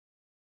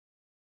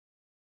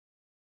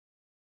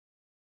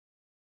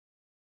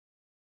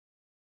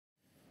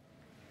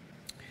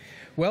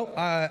Well,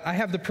 I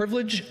have the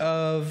privilege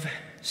of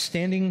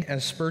standing,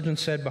 as Spurgeon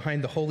said,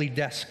 behind the holy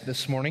desk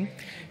this morning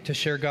to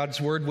share God's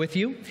Word with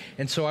you.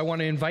 And so I want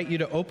to invite you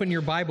to open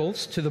your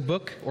Bibles to the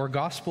book or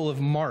Gospel of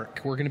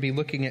Mark. We're going to be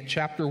looking at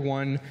chapter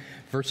 1,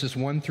 verses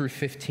 1 through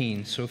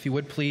 15. So if you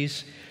would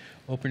please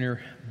open your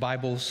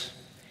Bibles.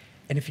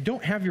 And if you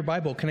don't have your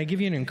Bible, can I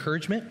give you an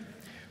encouragement?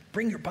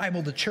 Bring your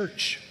Bible to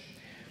church,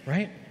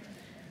 right?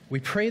 We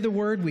pray the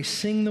Word, we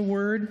sing the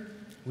Word,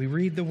 we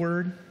read the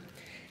Word.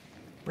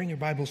 Bring your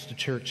Bibles to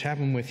church. Have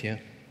them with you.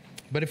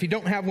 But if you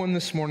don't have one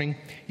this morning,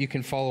 you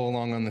can follow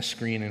along on the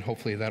screen, and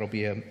hopefully that'll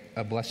be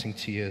a blessing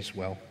to you as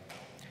well.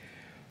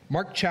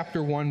 Mark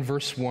chapter 1,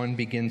 verse 1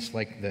 begins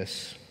like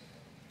this.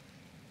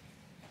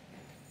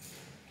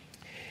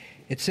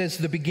 It says,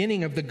 "The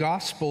beginning of the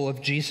gospel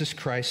of Jesus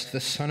Christ,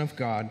 the Son of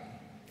God.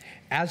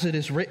 As it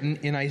is written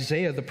in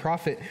Isaiah the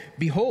prophet,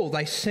 'Behold,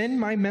 I send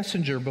my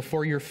messenger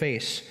before your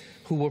face,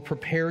 who will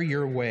prepare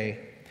your way.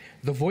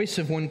 The voice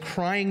of one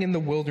crying in the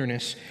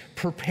wilderness,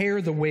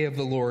 prepare the way of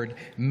the Lord,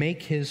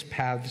 make his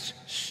paths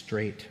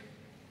straight.'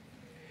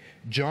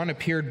 John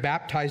appeared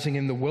baptizing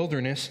in the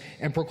wilderness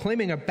and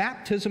proclaiming a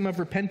baptism of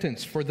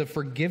repentance for the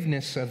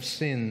forgiveness of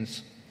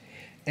sins.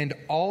 And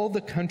all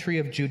the country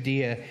of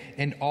Judea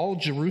and all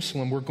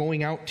Jerusalem were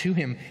going out to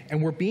him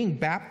and were being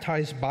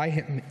baptized by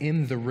him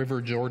in the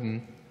river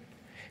Jordan,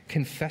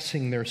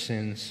 confessing their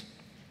sins.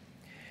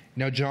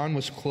 Now John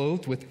was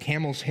clothed with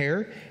camel's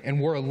hair and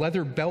wore a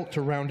leather belt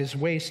around his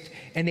waist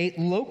and ate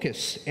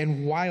locusts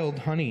and wild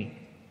honey.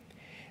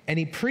 And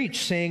he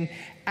preached, saying,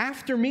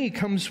 'After me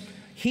comes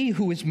he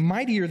who is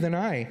mightier than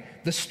I,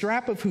 the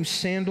strap of whose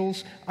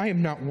sandals I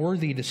am not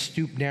worthy to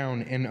stoop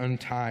down and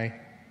untie.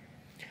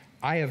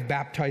 I have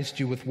baptized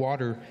you with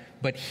water,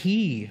 but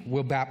he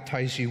will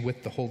baptize you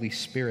with the Holy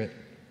Spirit.'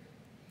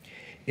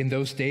 In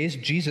those days,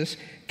 Jesus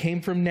came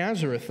from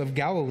Nazareth of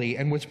Galilee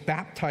and was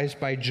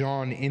baptized by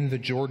John in the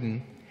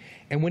Jordan.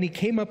 And when he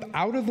came up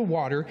out of the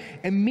water,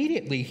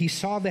 immediately he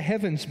saw the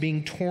heavens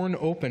being torn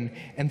open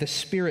and the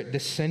Spirit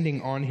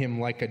descending on him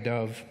like a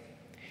dove.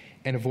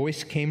 And a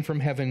voice came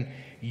from heaven,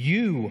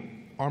 'You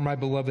are my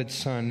beloved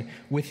Son.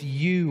 With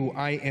you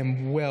I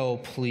am well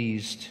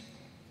pleased.'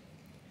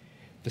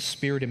 The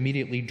Spirit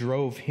immediately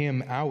drove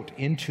him out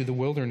into the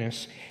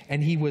wilderness,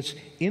 and he was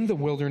in the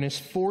wilderness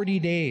 40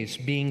 days,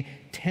 being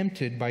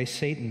tempted by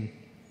Satan.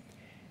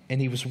 And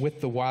he was with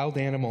the wild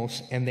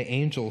animals, and the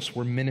angels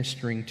were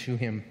ministering to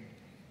him.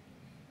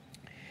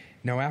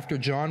 Now after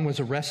John was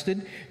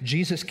arrested,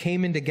 Jesus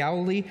came into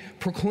Galilee,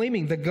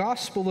 proclaiming the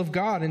gospel of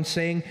God and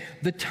saying,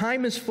 'The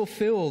time is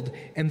fulfilled,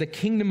 and the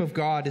kingdom of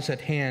God is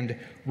at hand.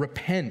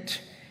 Repent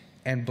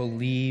and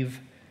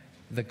believe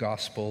the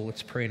gospel.'"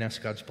 Let's pray and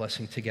ask God's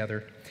blessing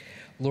together.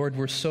 Lord,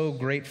 we're so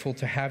grateful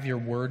to have your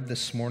word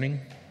this morning.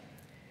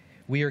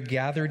 We are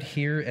gathered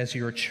here as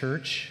your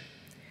church,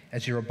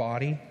 as your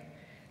body,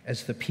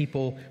 as the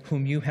people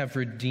whom you have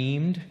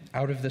redeemed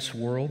out of this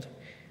world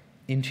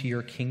into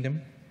your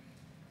kingdom.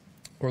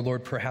 Or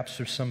Lord, perhaps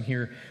there's some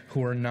here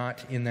who are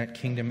not in that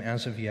kingdom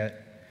as of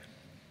yet.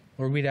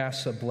 Lord, we'd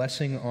ask a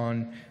blessing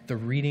on the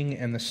reading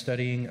and the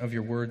studying of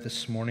your word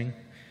this morning,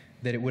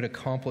 that it would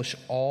accomplish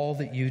all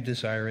that you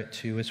desire it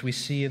to. As we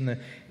see in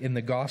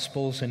the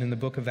Gospels and in the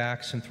book of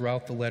Acts and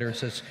throughout the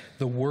letters, as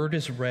the word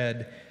is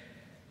read,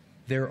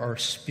 there are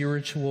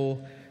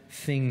spiritual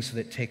things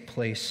that take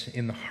place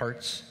in the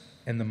hearts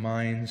and the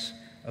minds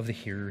of the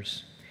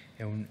hearers.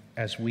 And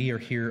as we are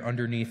here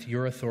underneath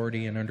your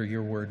authority and under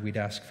your word, we'd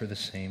ask for the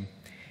same.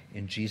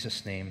 In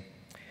Jesus' name,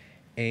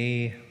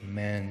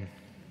 amen.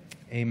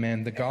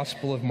 Amen. The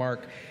Gospel of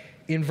Mark.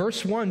 In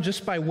verse 1,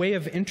 just by way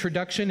of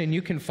introduction, and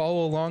you can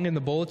follow along in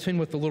the bulletin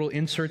with the little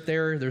insert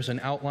there. There's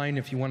an outline.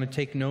 If you want to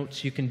take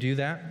notes, you can do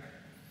that.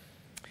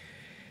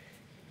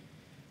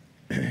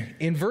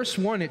 In verse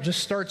 1, it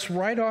just starts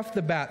right off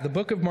the bat. The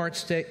book of Mark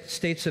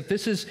states that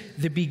this is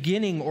the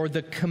beginning or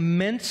the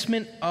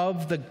commencement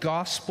of the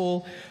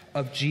gospel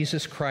of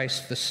Jesus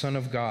Christ, the Son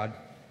of God.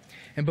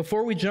 And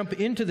before we jump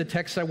into the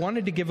text, I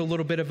wanted to give a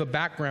little bit of a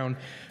background.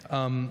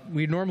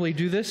 We normally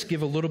do this,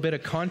 give a little bit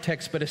of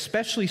context, but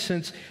especially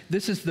since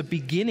this is the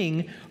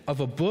beginning of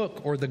a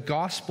book or the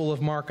Gospel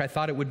of Mark, I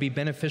thought it would be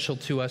beneficial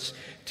to us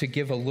to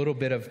give a little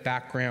bit of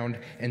background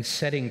and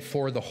setting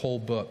for the whole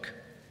book.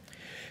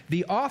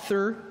 The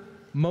author,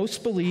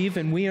 most believe,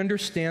 and we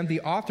understand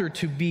the author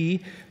to be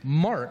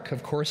Mark.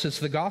 Of course, it's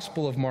the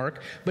Gospel of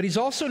Mark, but he's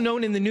also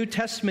known in the New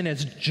Testament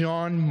as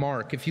John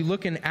Mark. If you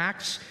look in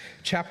Acts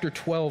chapter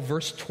 12,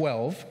 verse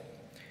 12,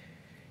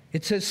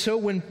 it says, "So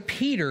when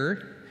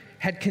Peter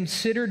had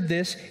considered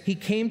this, he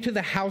came to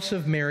the house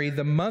of Mary,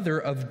 the mother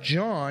of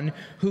John,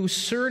 whose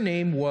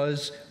surname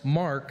was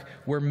Mark,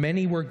 where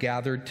many were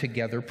gathered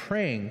together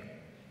praying."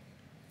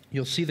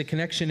 You'll see the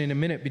connection in a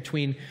minute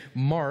between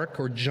Mark,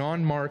 or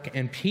John Mark,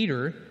 and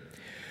Peter.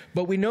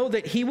 But we know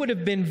that he would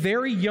have been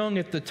very young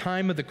at the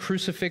time of the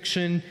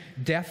crucifixion,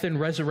 death, and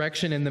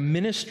resurrection, and the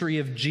ministry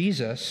of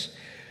Jesus.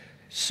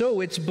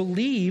 So it's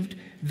believed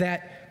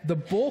that the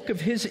bulk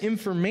of his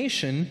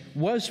information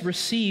was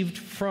received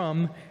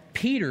from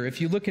Peter, if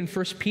you look in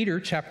 1 Peter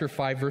chapter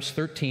 5, verse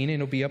 13,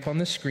 and it'll be up on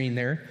the screen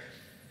there,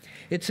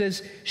 it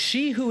says,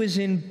 "She who is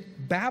in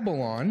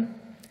Babylon,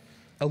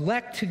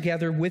 elect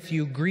together with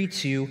you,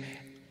 greets you,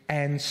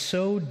 and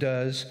so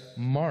does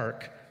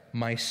Mark,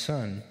 my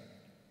son."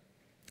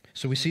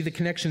 So we see the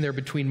connection there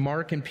between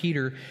Mark and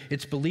Peter.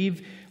 It's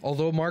believed,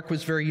 although Mark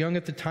was very young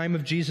at the time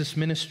of Jesus'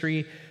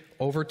 ministry,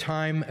 over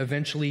time,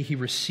 eventually he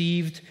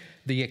received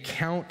the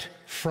account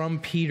from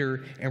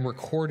Peter and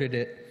recorded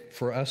it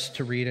for us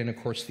to read, and of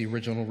course the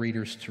original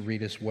readers to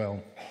read as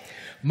well.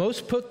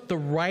 Most put the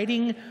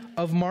writing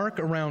of Mark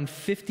around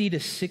 50 to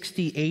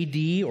 60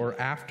 AD, or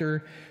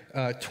after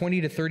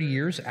 20 to 30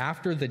 years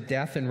after the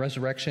death and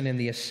resurrection and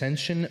the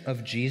ascension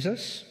of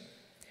Jesus.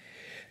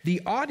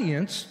 The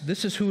audience,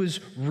 this is who is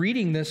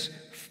reading this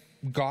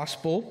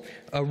gospel,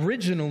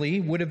 originally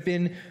would have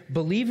been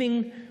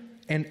believing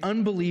and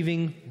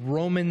unbelieving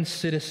Roman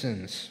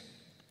citizens.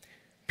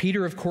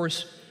 Peter, of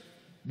course,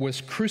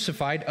 was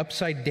crucified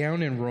upside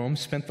down in Rome,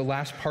 spent the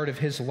last part of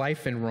his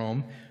life in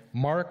Rome.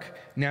 Mark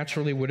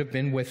naturally would have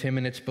been with him,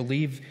 and it's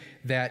believed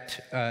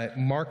that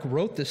Mark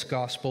wrote this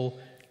gospel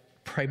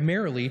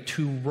primarily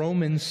to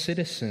Roman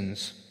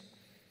citizens.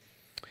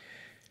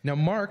 Now,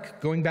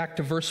 Mark, going back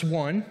to verse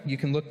 1, you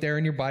can look there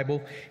in your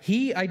Bible,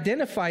 he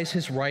identifies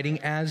his writing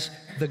as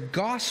the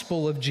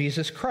gospel of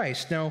Jesus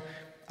Christ. Now,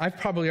 I've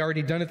probably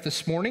already done it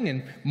this morning,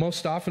 and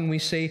most often we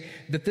say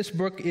that this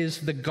book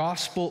is the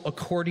gospel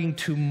according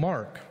to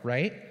Mark,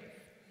 right?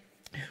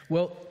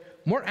 Well,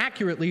 more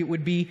accurately, it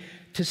would be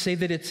to say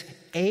that it's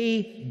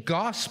a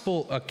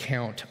gospel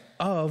account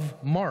of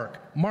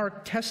Mark.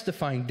 Mark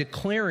testifying,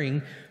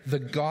 declaring the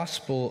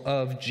gospel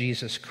of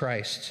Jesus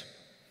Christ.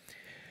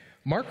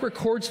 Mark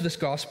records this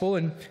gospel,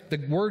 and the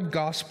word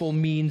gospel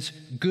means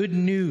good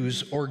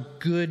news or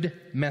good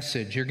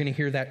message. You're going to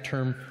hear that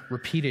term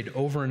repeated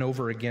over and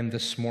over again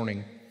this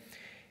morning.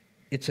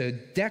 It's a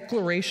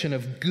declaration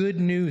of good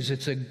news.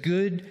 It's a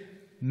good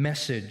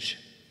message.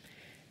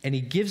 And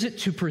he gives it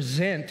to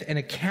present an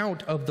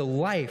account of the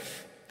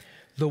life,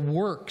 the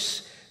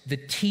works, the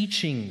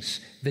teachings,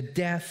 the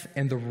death,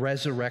 and the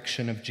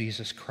resurrection of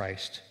Jesus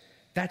Christ.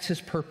 That's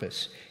his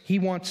purpose. He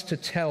wants to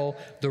tell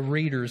the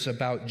readers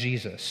about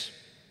Jesus.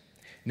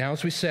 Now,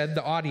 as we said,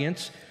 the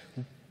audience,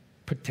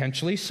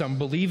 potentially some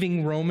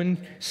believing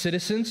Roman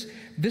citizens,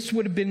 this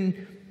would have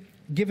been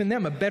given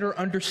them a better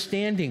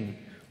understanding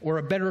or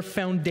a better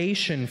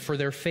foundation for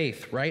their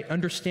faith, right?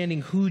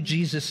 Understanding who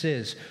Jesus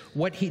is,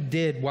 what he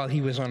did while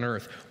he was on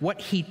earth, what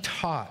he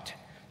taught,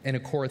 and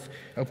of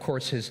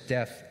course, his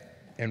death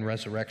and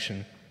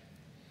resurrection.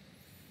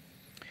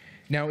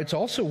 Now, it's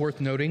also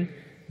worth noting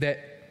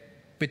that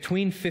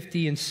between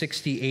 50 and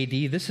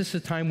 60 AD, this is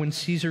the time when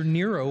Caesar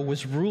Nero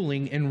was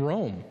ruling in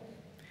Rome.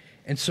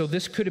 And so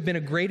this could have been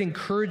a great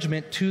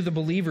encouragement to the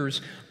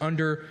believers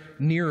under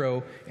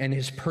Nero and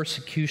his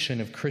persecution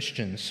of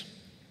Christians.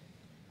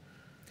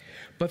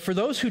 But for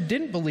those who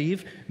didn't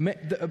believe,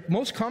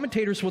 most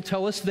commentators will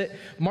tell us that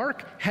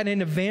Mark had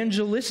an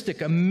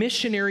evangelistic, a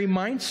missionary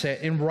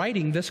mindset in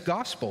writing this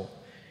gospel.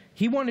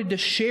 He wanted to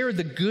share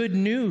the good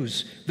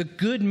news, the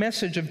good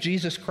message of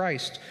Jesus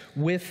Christ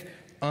with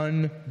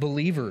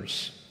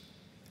unbelievers.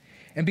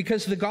 And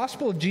because the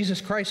gospel of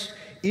Jesus Christ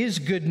is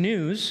good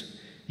news,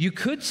 you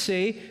could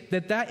say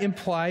that that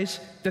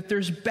implies that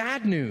there's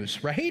bad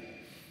news, right?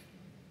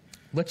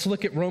 Let's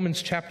look at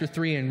Romans chapter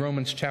 3 and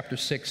Romans chapter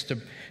 6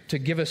 to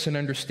give us an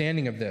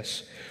understanding of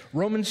this.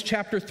 Romans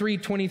chapter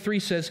 3:23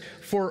 says,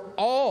 "For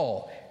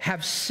all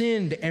have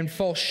sinned and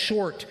fall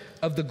short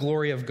of the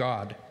glory of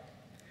God."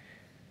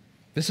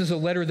 This is a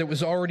letter that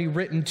was already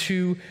written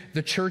to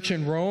the church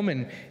in Rome,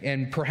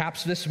 and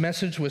perhaps this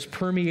message was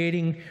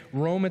permeating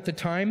Rome at the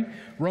time.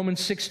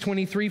 Romans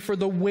 6:23, "For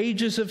the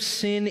wages of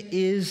sin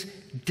is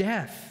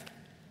death."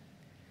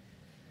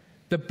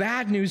 The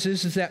bad news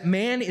is that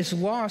man is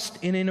lost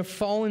and in a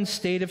fallen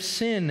state of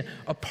sin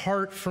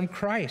apart from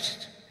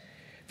Christ.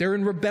 They're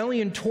in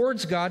rebellion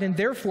towards God and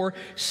therefore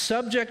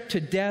subject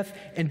to death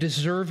and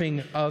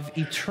deserving of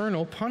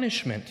eternal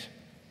punishment.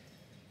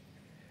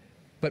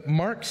 But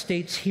Mark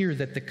states here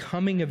that the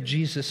coming of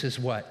Jesus is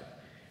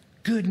what?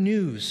 Good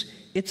news.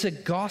 It's a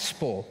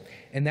gospel.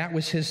 And that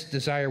was his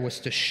desire, was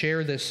to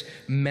share this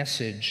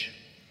message.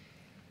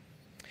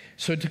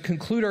 So to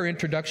conclude our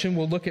introduction,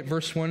 we'll look at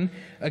verse 1.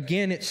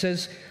 Again, it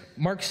says,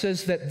 Mark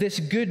says that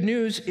this good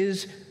news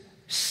is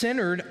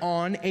centered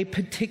on a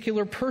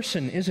particular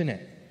person, isn't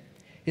it?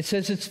 It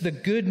says it's the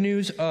good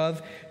news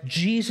of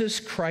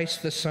Jesus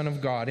Christ, the Son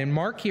of God. And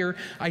Mark here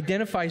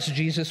identifies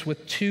Jesus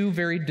with two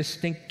very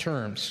distinct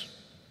terms.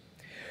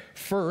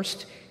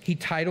 First, he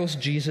titles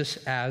Jesus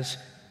as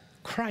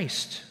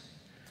Christ.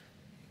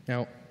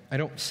 Now, I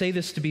don't say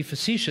this to be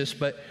facetious,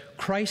 but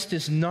Christ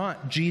is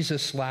not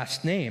Jesus'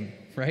 last name,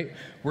 right?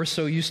 We're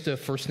so used to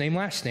first name,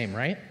 last name,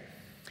 right?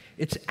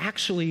 It's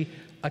actually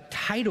a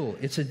title.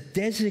 It's a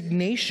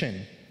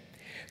designation.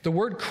 The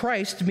word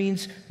Christ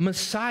means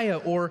Messiah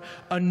or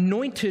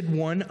anointed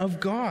one of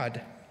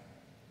God.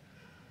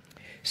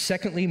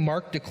 Secondly,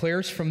 Mark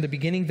declares from the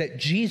beginning that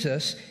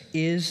Jesus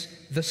is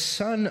the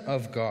Son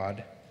of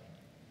God.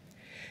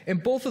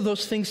 And both of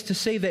those things to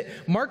say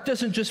that Mark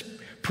doesn't just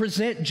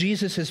present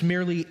Jesus as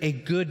merely a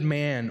good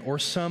man or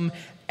some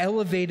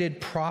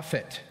elevated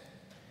prophet,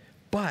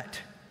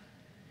 but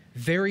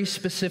very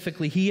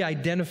specifically, he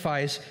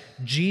identifies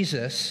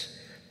Jesus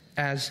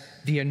as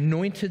the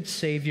anointed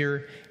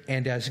Savior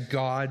and as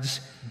God's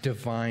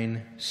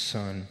divine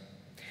Son.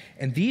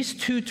 And these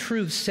two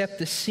truths set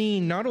the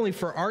scene not only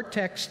for our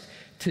text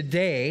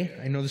today,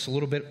 I know this is a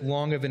little bit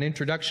long of an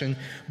introduction,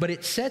 but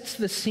it sets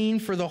the scene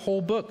for the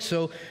whole book.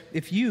 So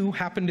if you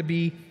happen to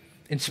be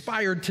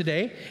inspired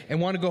today and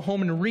want to go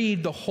home and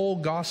read the whole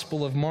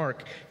Gospel of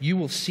Mark, you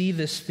will see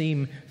this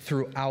theme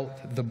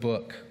throughout the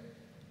book.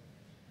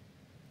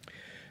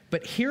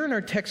 But here in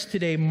our text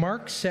today,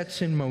 Mark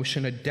sets in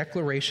motion a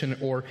declaration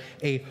or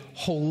a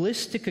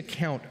holistic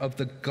account of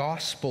the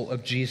gospel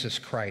of Jesus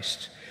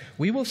Christ.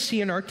 We will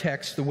see in our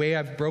text, the way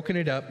I've broken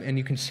it up, and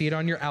you can see it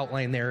on your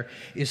outline there,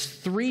 is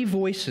three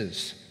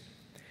voices.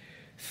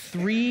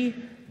 Three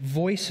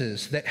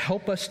voices that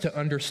help us to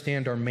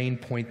understand our main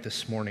point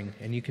this morning.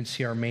 And you can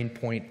see our main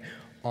point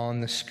on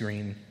the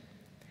screen.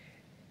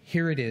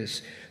 Here it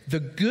is.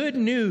 The good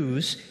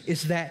news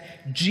is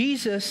that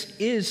Jesus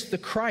is the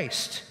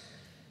Christ.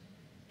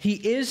 He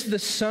is the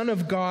Son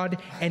of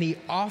God, and he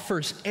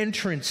offers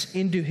entrance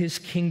into his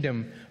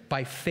kingdom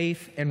by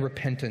faith and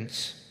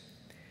repentance.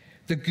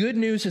 The good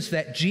news is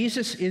that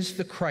Jesus is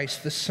the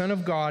Christ, the Son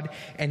of God,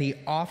 and he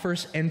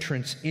offers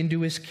entrance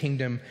into his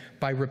kingdom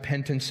by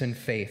repentance and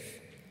faith.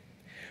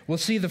 We'll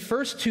see the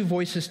first two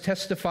voices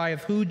testify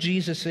of who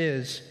Jesus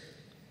is,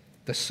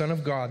 the Son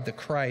of God, the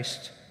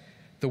Christ,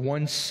 the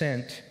one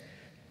sent,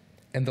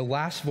 and the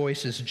last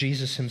voice is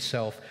Jesus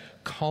himself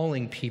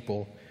calling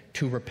people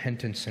to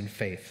repentance and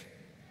faith.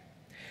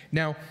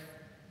 Now,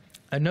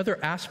 another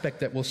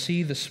aspect that we'll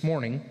see this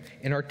morning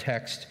in our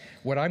text,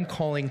 what I'm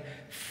calling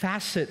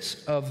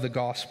facets of the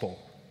gospel.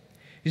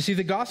 You see,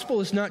 the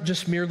gospel is not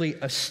just merely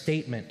a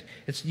statement.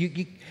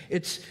 You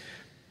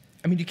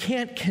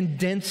can't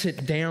condense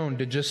it down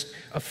to just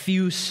a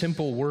few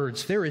simple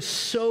words. There is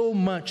so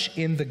much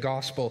in the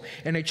gospel.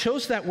 And I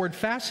chose that word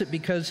facet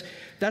because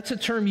that's a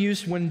term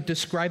used when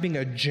describing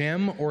a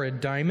gem or a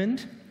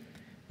diamond.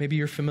 Maybe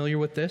you're familiar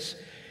with this.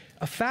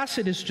 A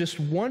facet is just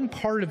one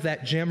part of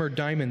that gem or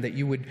diamond that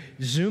you would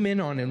zoom in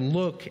on and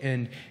look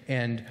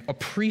and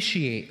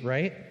appreciate,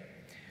 right?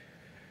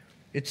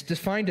 It's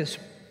defined as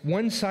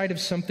one side of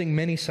something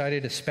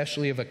many-sided,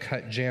 especially of a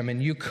cut gem.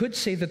 And you could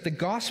say that the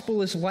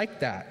gospel is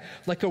like that.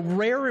 Like a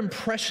rare and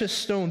precious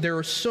stone, there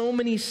are so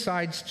many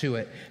sides to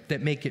it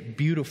that make it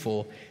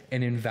beautiful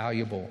and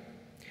invaluable.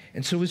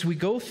 And so as we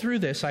go through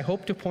this, I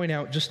hope to point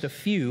out just a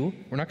few.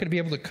 We're not going to be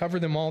able to cover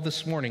them all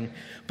this morning,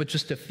 but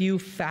just a few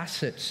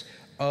facets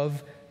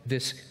of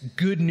this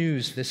good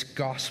news, this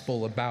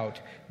gospel about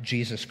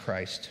Jesus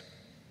Christ.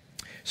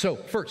 So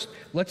first,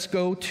 let's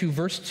go to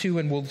verse 2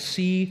 and we'll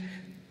see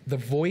the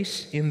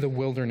voice in the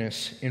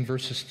wilderness in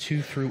verses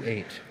 2 through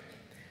 8.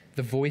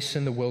 The voice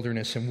in the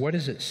wilderness, and what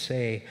does it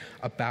say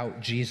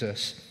about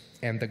Jesus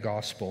and the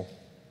gospel?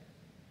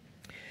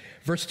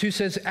 Verse 2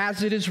 says,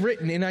 "As it is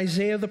written in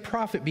Isaiah the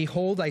prophet,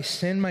 behold, I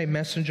send my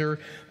messenger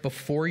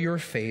before your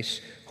face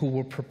who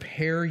will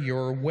prepare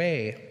your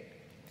way."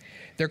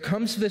 There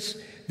comes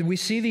this, we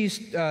see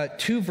these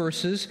two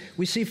verses.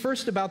 We see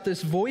first about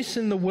this voice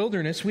in the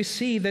wilderness. We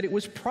see that it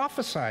was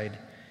prophesied.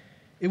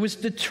 It was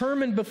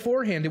determined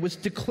beforehand. It was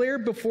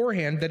declared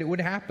beforehand that it would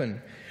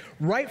happen.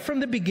 Right from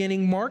the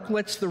beginning, Mark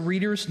lets the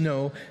readers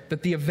know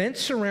that the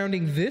events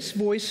surrounding this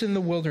voice in the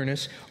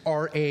wilderness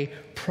are a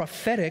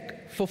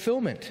prophetic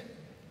fulfillment.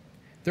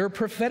 They're a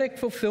prophetic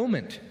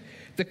fulfillment.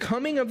 The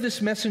coming of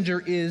this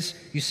messenger is,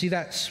 you see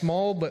that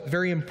small but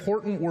very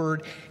important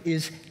word,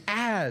 is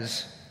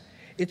as.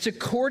 It's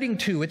according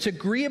to, it's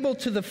agreeable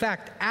to the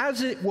fact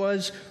as it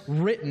was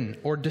written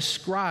or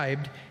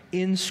described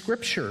in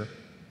Scripture.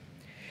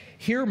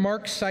 Here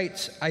Mark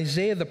cites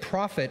Isaiah the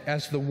prophet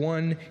as the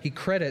one he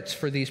credits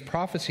for these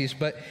prophecies,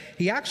 but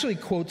he actually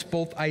quotes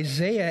both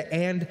Isaiah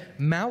and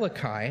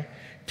Malachi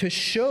to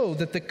show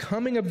that the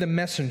coming of the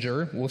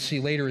messenger, we'll see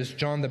later as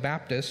John the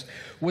Baptist,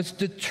 was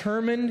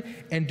determined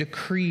and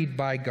decreed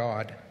by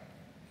God.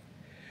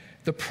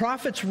 The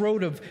prophets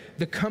wrote of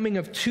the coming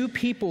of two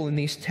people in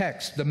these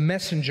texts, the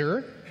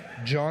messenger,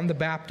 John the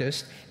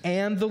Baptist,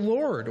 and the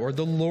Lord, or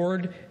the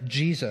Lord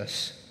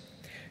Jesus.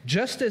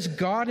 Just as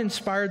God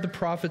inspired the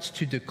prophets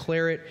to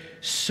declare it,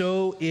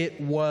 so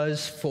it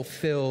was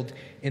fulfilled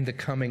in the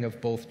coming of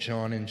both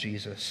John and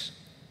Jesus.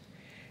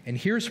 And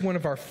here's one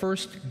of our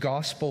first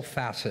gospel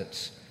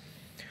facets.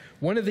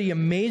 One of the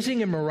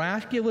amazing and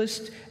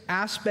miraculous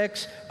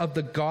aspects of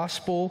the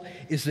gospel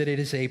is that it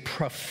is a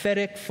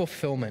prophetic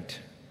fulfillment.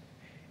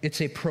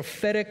 It's a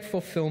prophetic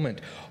fulfillment.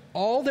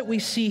 All that we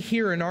see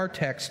here in our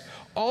text,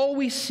 all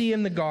we see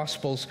in the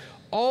Gospels,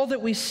 all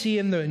that we see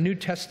in the New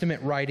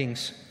Testament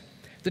writings,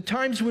 the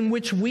times in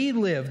which we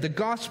live, the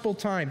gospel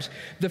times,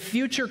 the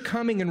future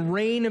coming and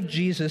reign of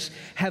Jesus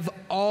have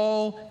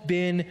all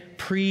been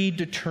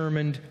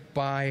predetermined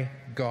by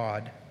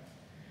God.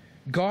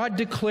 God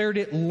declared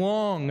it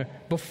long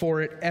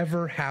before it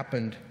ever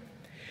happened.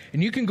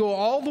 And you can go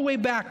all the way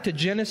back to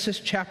Genesis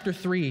chapter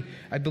 3,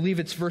 I believe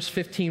it's verse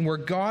 15, where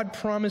God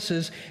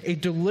promises a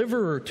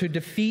deliverer to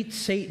defeat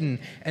Satan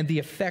and the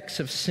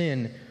effects of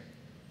sin.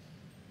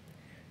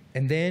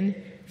 And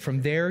then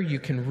from there you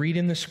can read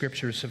in the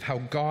scriptures of how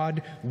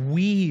God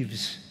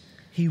weaves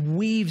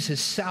his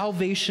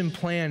salvation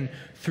plan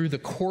through the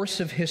course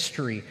of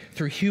history,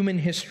 through human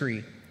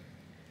history.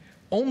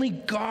 Only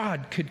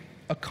God could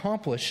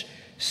accomplish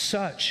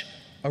such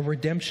a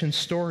redemption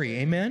story.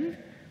 Amen?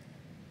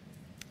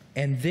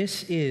 And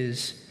this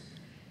is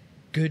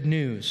good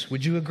news.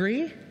 Would you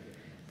agree?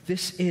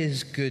 This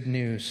is good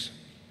news.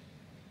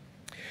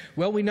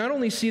 Well, we not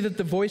only see that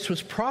the voice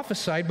was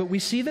prophesied, but we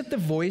see that the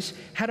voice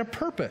had a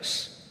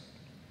purpose.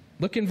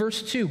 Look in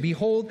verse 2.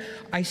 Behold,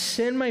 I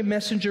send my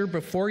messenger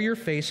before your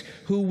face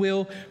who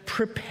will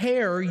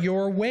prepare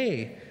your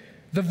way.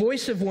 The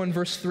voice of one,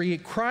 verse 3,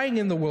 crying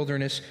in the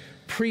wilderness,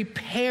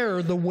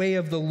 prepare the way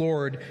of the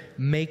Lord,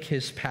 make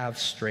his path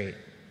straight.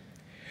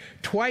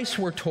 Twice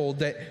we're told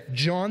that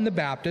John the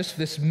Baptist,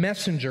 this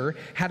messenger,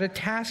 had a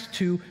task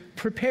to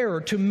prepare,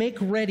 or to make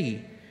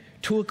ready,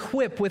 to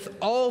equip with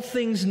all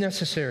things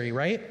necessary,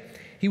 right?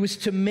 He was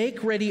to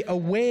make ready a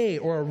way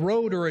or a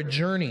road or a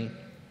journey.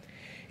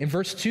 In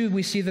verse 2,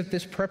 we see that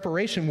this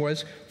preparation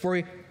was for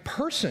a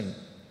person,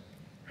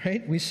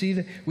 right? We see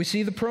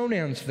the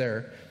pronouns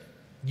there.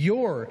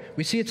 Your.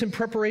 We see it's in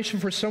preparation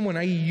for someone.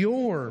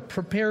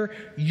 Prepare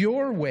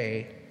your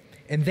way.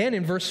 And then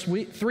in verse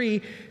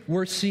 3,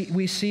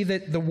 we see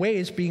that the way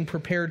is being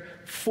prepared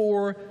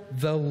for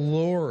the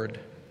Lord.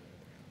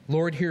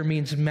 Lord here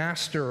means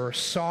master or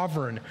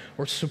sovereign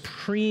or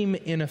supreme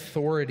in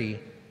authority.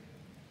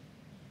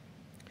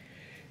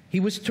 He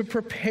was to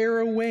prepare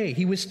a way.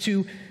 He was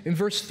to, in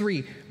verse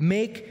 3,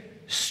 make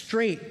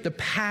straight the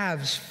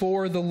paths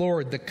for the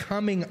Lord, the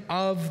coming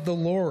of the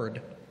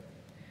Lord.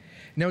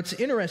 Now it's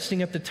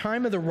interesting, at the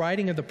time of the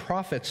writing of the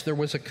prophets, there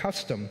was a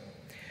custom.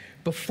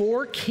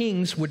 Before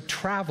kings would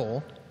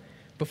travel,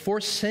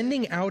 before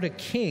sending out a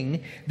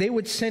king, they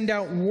would send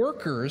out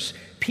workers,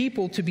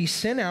 people to be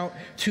sent out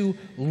to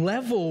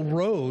level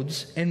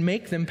roads and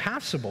make them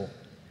passable.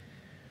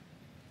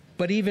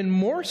 But even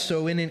more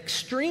so, in an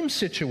extreme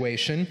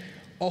situation,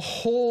 a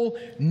whole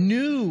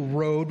new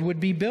road would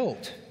be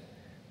built.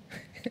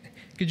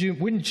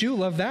 Wouldn't you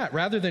love that?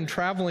 Rather than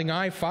traveling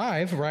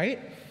I-5, right?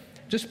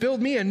 Just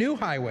build me a new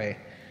highway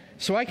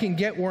so I can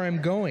get where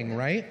I'm going,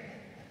 right?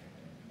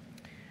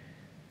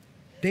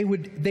 They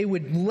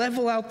would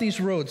level out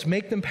these roads,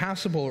 make them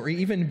passable, or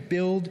even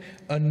build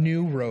a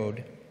new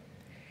road.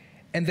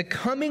 And the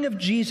coming of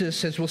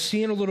Jesus, as we'll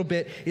see in a little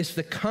bit, is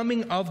the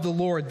coming of the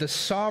Lord, the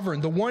sovereign,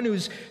 the one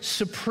who's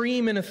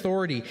supreme in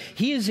authority.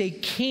 He is a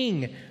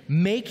king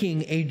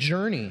making a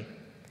journey.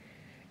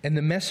 And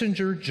the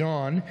messenger,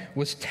 John,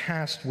 was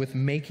tasked with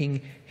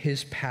making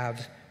his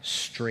path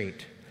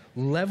straight,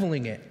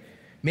 leveling it,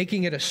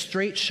 making it a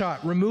straight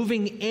shot,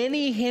 removing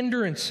any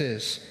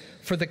hindrances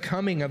for the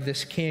coming of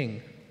this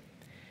king.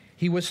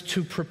 He was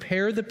to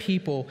prepare the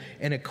people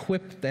and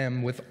equip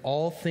them with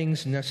all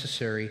things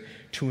necessary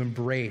to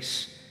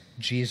embrace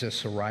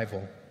Jesus'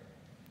 arrival.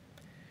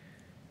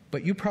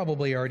 But you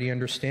probably already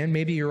understand,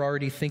 maybe you're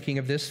already thinking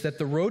of this, that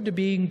the road to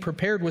being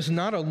prepared was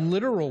not a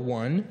literal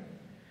one,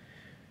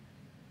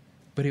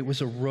 but it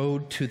was a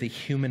road to the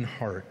human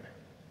heart.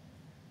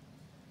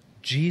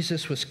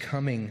 Jesus was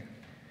coming.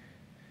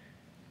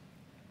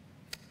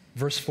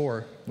 Verse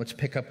 4, let's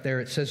pick up there.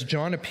 It says,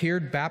 John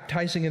appeared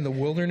baptizing in the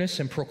wilderness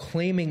and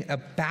proclaiming a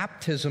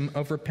baptism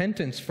of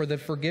repentance for the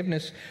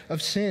forgiveness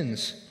of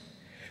sins.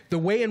 The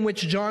way in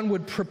which John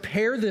would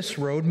prepare this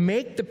road,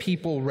 make the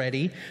people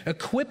ready,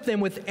 equip them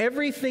with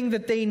everything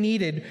that they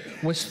needed,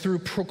 was through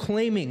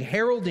proclaiming,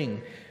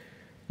 heralding,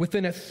 with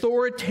an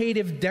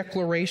authoritative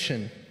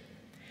declaration.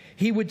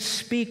 He would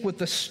speak with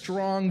a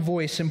strong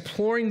voice,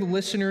 imploring the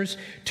listeners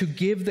to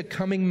give the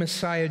coming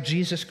Messiah,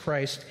 Jesus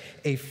Christ,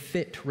 a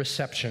fit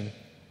reception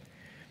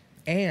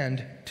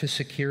and to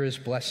secure his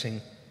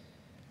blessing.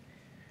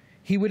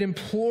 He would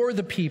implore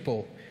the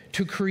people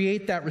to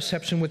create that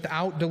reception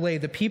without delay.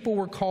 The people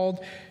were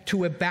called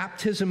to a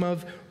baptism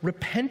of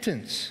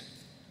repentance.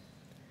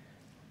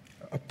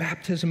 A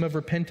baptism of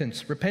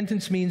repentance.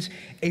 Repentance means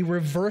a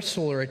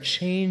reversal or a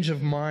change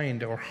of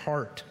mind or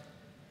heart.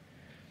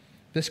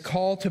 This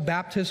call to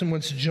baptism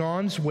was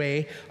John's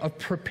way of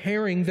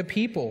preparing the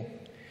people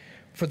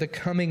for the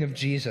coming of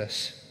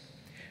Jesus.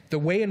 The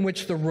way in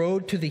which the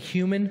road to the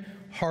human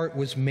heart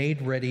was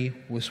made ready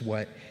was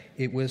what?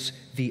 It was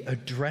the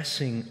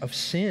addressing of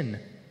sin.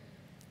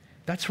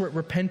 That's what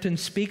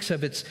repentance speaks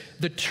of. It's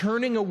the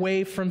turning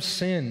away from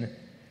sin.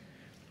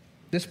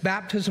 This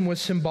baptism was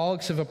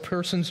symbolic of a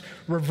person's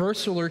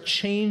reversal or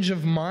change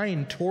of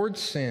mind towards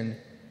sin.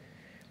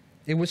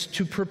 It was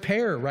to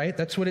prepare, right?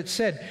 That's what it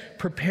said.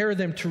 Prepare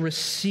them to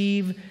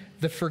receive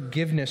the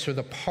forgiveness or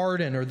the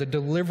pardon or the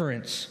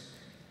deliverance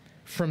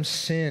from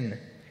sin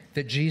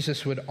that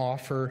Jesus would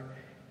offer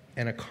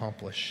and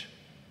accomplish.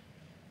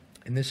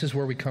 And this is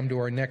where we come to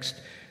our next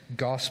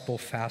gospel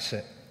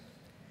facet.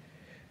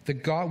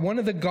 One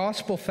of the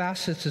gospel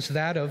facets is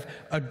that of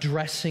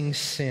addressing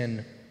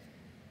sin.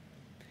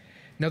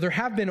 Now, there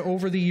have been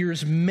over the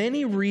years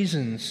many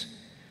reasons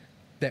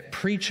that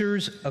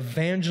preachers,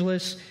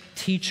 evangelists,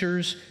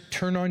 teachers,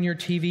 turn on your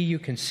TV, you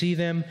can see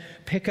them,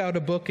 pick out a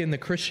book in the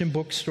Christian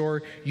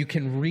bookstore, you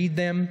can read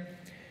them.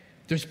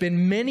 There's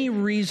been many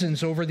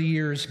reasons over the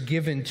years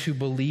given to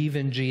believe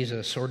in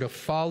Jesus or to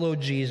follow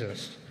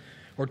Jesus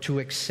or to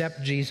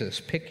accept Jesus.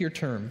 Pick your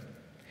term.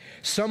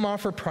 Some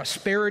offer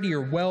prosperity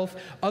or wealth.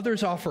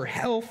 Others offer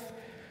health.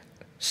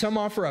 Some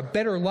offer a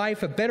better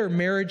life, a better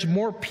marriage,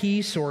 more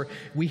peace, or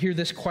we hear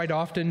this quite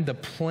often, the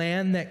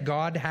plan that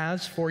God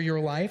has for your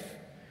life.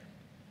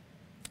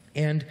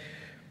 And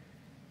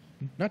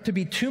not to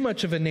be too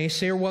much of a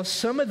naysayer, while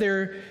some of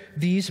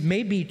these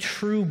may be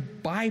true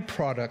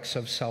byproducts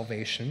of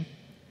salvation,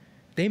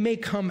 they may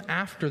come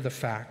after the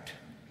fact.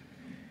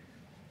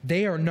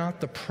 They are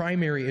not the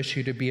primary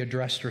issue to be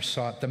addressed or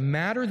sought. The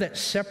matter that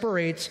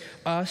separates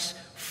us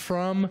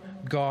from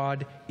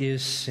God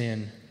is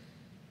sin.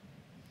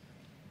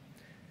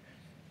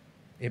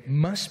 It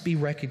must be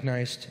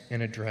recognized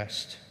and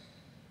addressed.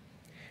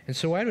 And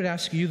so I would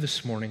ask you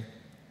this morning,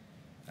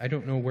 I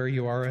don't know where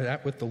you are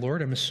at with the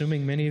Lord. I'm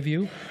assuming many of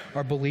you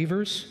are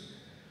believers.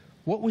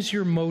 What was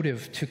your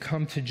motive to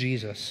come to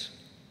Jesus?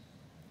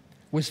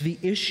 Was the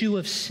issue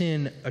of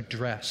sin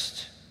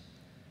addressed?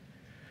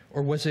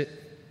 Or was it,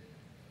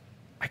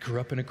 I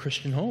grew up in a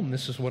Christian home,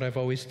 this is what I've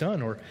always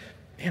done, or,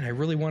 man, I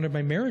really wanted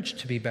my marriage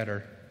to be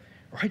better,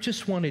 or I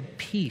just wanted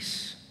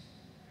peace.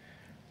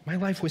 My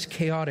life was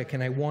chaotic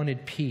and I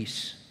wanted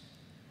peace.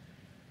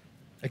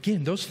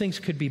 Again, those things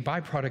could be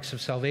byproducts of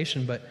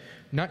salvation, but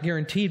not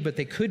guaranteed, but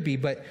they could be.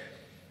 But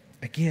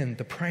again,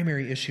 the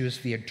primary issue is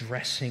the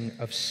addressing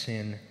of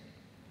sin.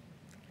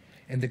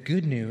 And the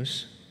good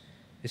news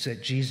is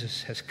that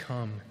Jesus has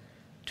come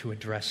to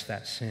address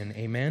that sin.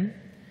 Amen?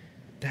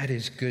 That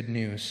is good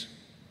news.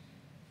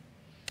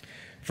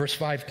 Verse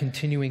 5,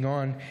 continuing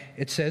on,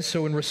 it says,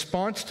 so in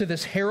response to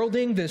this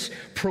heralding, this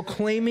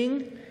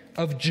proclaiming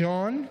of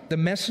John, the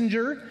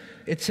messenger,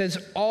 it says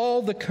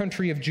all the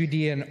country of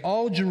Judea and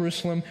all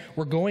Jerusalem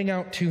were going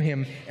out to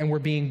him and were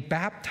being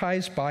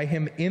baptized by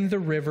him in the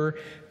river,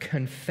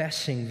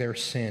 confessing their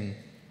sin.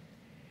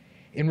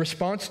 In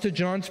response to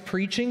John's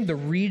preaching, the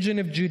region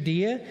of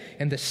Judea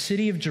and the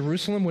city of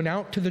Jerusalem went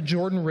out to the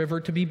Jordan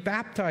River to be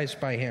baptized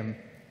by him.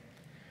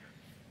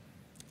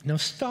 Now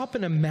stop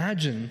and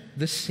imagine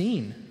the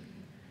scene.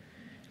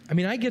 I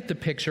mean, I get the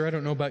picture, I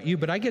don't know about you,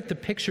 but I get the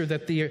picture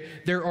that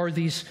there are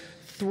these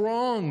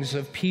throngs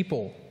of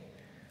people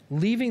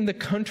leaving the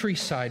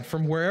countryside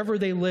from wherever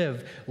they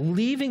live,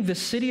 leaving the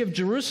city of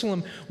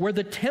Jerusalem where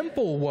the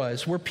temple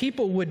was, where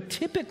people would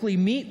typically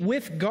meet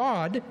with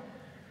God,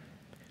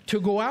 to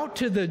go out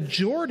to the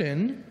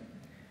Jordan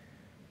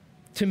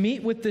to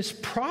meet with this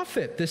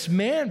prophet, this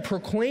man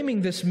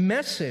proclaiming this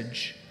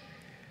message.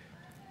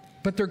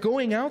 But they're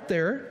going out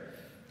there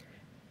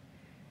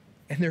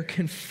and they're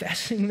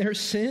confessing their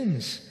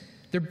sins.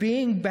 They're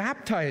being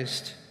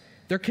baptized.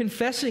 They're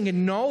confessing,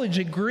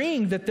 acknowledging,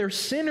 agreeing that they're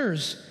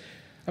sinners.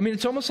 I mean,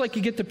 it's almost like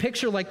you get the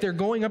picture like they're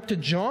going up to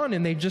John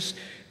and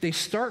they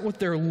start with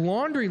their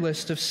laundry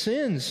list of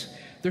sins.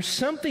 There's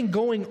something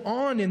going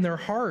on in their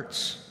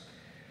hearts.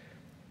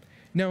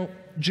 Now,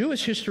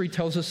 Jewish history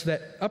tells us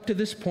that up to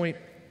this point,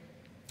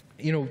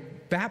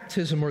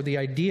 baptism or the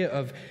idea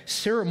of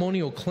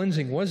ceremonial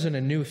cleansing wasn't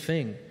a new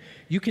thing.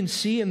 You can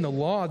see in the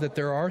law that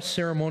there are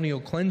ceremonial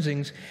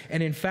cleansings,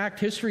 and in fact,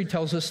 history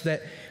tells us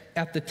that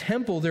at the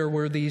temple there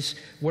were these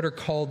what are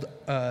called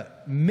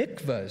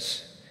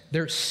mikvahs.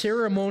 They're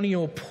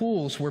ceremonial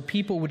pools where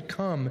people would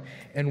come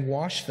and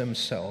wash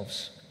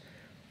themselves.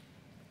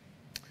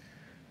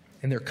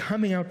 And they're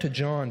coming out to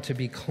John to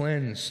be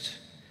cleansed.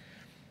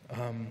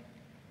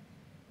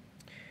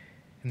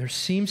 And there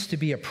seems to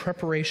be a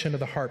preparation of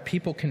the heart,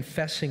 people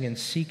confessing and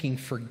seeking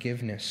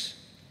forgiveness.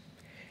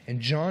 And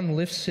John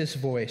lifts his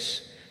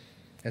voice,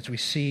 as we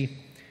see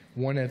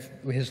one of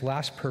his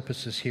last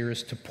purposes here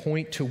is to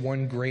point to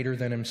one greater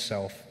than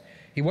himself.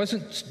 He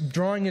wasn't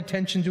drawing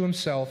attention to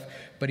himself,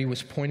 but he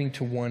was pointing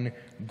to one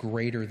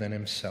greater than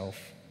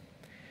himself.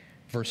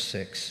 Verse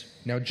 6,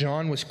 now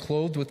John was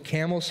clothed with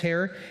camel's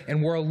hair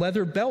and wore a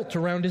leather belt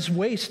around his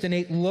waist and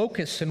ate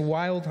locusts and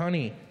wild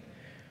honey.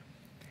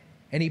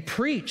 And he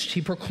preached,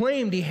 he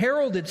proclaimed, he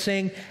heralded,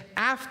 saying,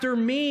 after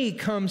me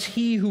comes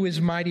he who is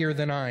mightier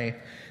than I,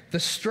 the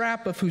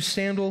strap of whose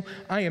sandal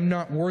I am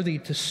not worthy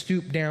to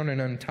stoop down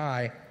and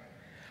untie.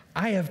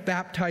 I have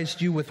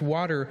baptized you with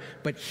water,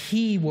 but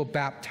he will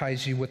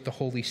baptize you with the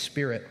Holy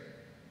Spirit.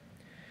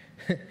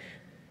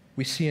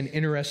 We see an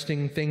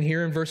interesting thing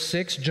here in verse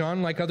 6.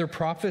 John, like other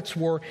prophets,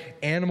 wore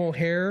animal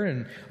hair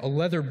and a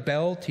leather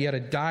belt. He had a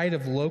diet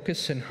of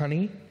locusts and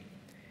honey.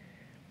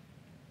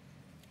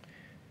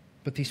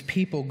 But these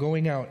people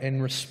going out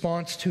in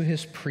response to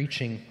his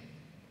preaching,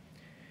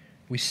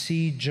 we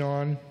see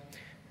John,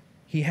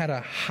 he had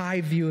a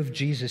high view of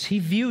Jesus. He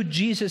viewed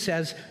Jesus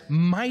as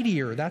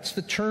mightier. That's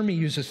the term he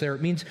uses there.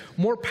 It means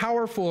more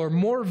powerful or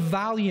more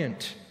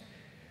valiant.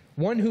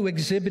 one who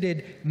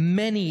exhibited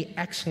many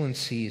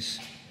excellencies,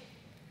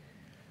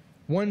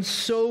 one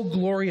so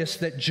glorious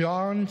that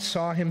John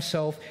saw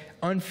himself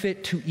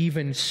unfit to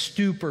even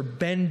stoop or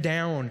bend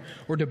down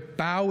or to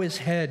bow his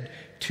head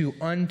to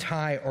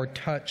untie or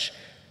touch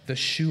the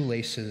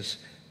shoelaces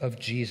of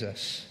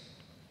Jesus.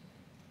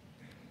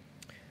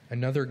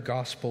 Another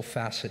gospel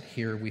facet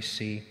here we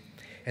see,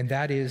 and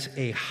that is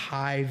a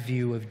high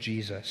view of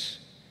Jesus.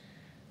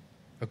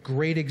 A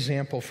great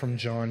example from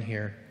John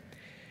here.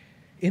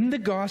 In the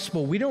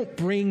gospel, we don't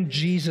bring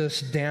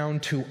Jesus down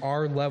to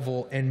our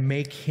level and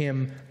make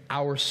him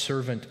our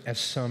servant as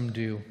some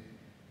do.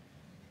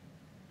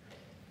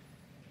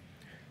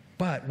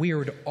 But we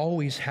are to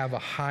always have a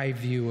high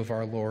view of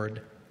our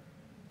Lord.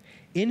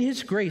 In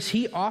his grace,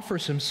 he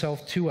offers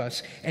himself to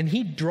us, and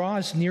he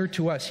draws near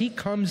to us. He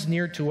comes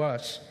near to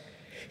us.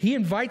 He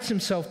invites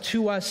himself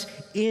to us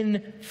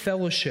in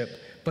fellowship,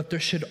 but there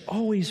should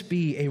always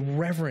be a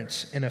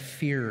reverence and a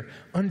fear,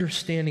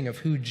 understanding of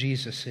who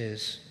Jesus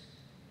is.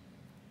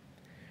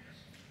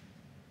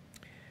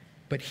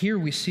 But here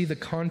we see the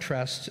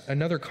contrast,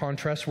 another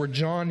contrast, where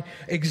John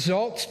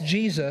exalts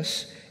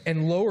Jesus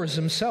and lowers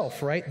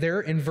himself, right?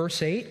 There in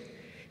verse 8,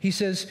 he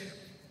says,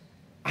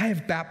 I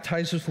have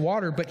baptized with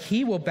water, but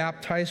he will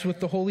baptize with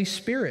the Holy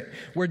Spirit.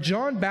 Where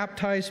John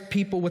baptized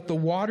people with the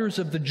waters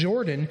of the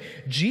Jordan,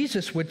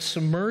 Jesus would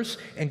submerge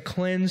and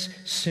cleanse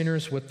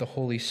sinners with the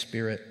Holy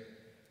Spirit.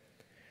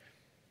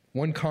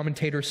 One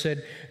commentator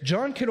said,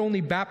 John could only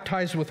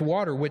baptize with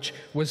water, which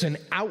was an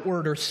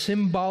outward or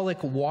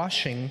symbolic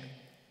washing,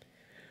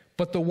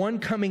 but the one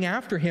coming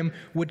after him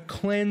would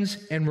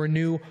cleanse and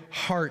renew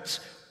hearts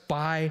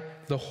by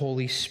the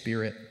Holy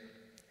Spirit.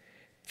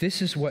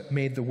 This is what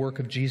made the work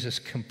of Jesus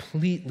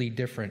completely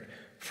different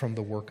from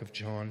the work of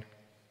John.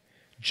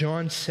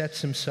 John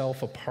sets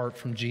himself apart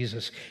from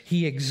Jesus.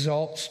 He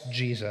exalts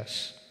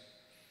Jesus.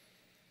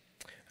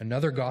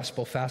 Another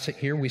gospel facet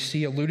here we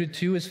see alluded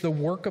to is the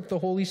work of the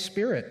Holy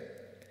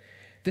Spirit.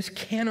 This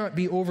cannot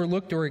be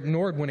overlooked or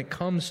ignored when it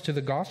comes to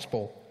the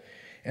gospel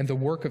and the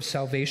work of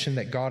salvation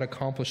that God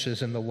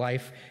accomplishes in the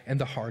life and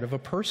the heart of a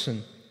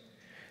person.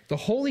 The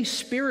Holy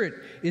Spirit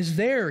is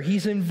there.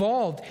 He's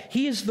involved.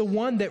 He is the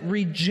one that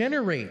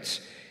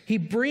regenerates. He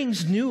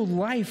brings new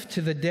life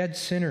to the dead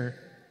sinner.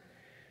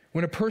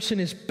 When a person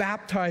is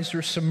baptized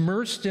or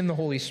submersed in the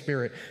Holy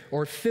Spirit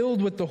or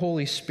filled with the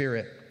Holy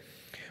Spirit,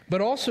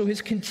 but also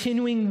his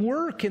continuing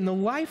work in the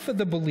life of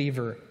the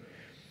believer.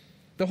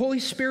 The Holy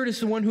Spirit is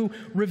the one who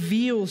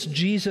reveals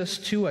Jesus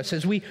to us.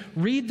 As we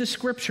read the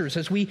scriptures,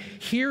 as we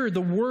hear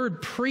the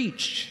word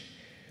preached,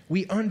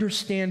 we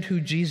understand who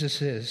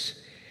Jesus is.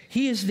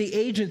 He is the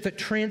agent that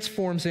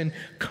transforms and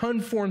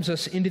conforms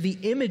us into the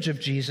image of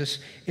Jesus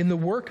in the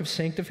work of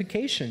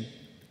sanctification.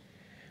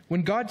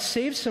 When God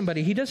saves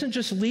somebody, he doesn't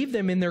just leave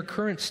them in their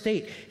current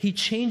state. He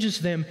changes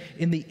them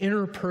in the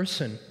inner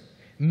person,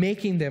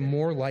 making them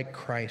more like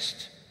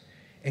Christ.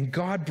 And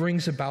God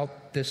brings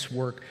about this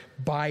work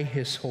by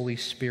his Holy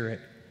Spirit.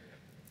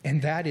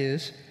 And that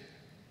is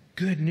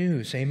good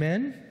news.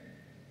 Amen?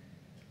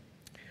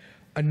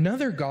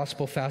 Another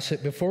gospel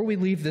facet, before we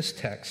leave this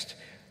text,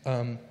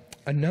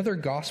 another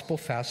gospel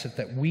facet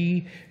that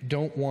we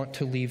don't want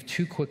to leave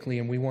too quickly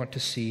and we want to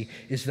see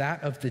is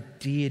that of the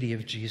deity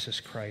of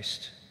Jesus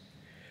Christ.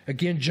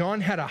 Again,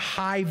 John had a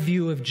high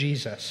view of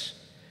Jesus.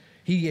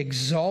 He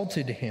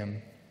exalted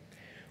him.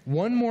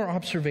 One more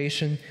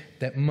observation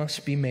that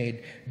must be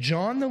made.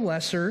 John the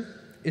Lesser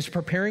is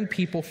preparing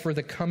people for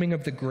the coming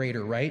of the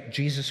greater, right?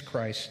 Jesus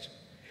Christ.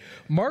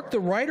 Mark, the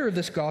writer of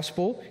this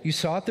gospel, you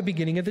saw at the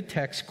beginning of the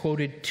text,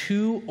 quoted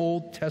 2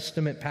 Old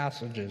Testament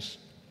passages,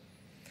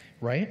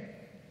 right?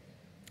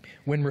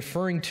 When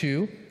referring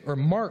to, or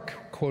Mark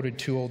quoted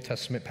 2 Old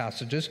Testament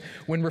passages,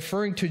 when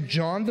referring to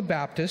John the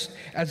Baptist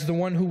as the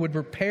one who would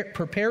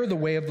prepare the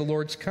way of the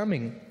Lord's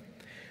coming.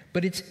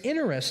 But it's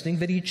interesting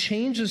that he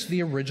changes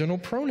the original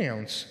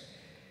pronouns.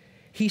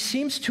 He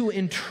seems to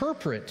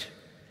interpret,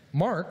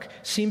 Mark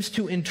seems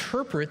to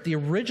interpret the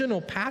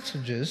original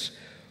passages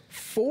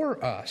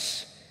for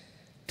us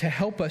to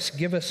help us,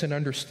 give us an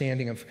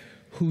understanding of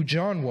who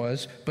John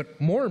was, but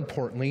more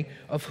importantly,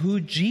 of who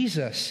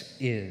Jesus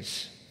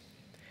is.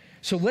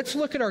 So let's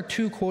look at our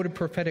 2 quoted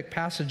prophetic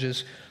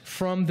passages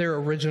from their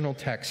original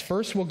text.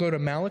 First, we'll go to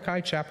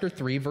Malachi chapter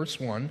 3, verse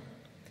 1.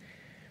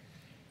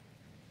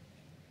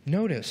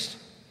 Notice,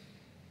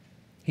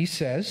 he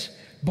says,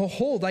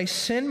 "Behold, I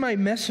send my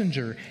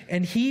messenger,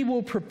 and he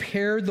will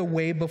prepare the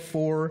way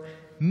before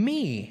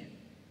me.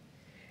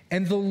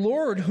 And the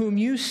Lord whom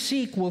you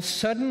seek will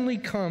suddenly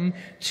come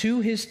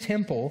to his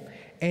temple,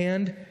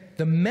 and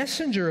the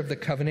messenger of the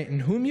covenant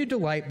in whom you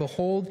delight,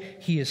 behold,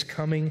 he is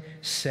coming,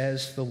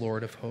 says the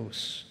Lord of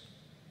hosts."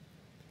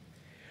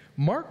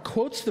 Mark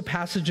quotes the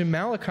passage in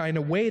Malachi in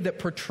a way that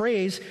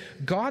portrays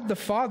God the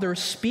Father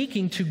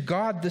speaking to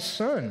God the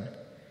Son.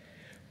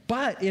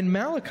 But in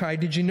Malachi,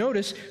 did you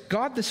notice,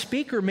 God the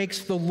speaker makes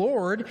the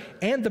Lord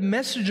and the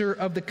messenger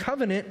of the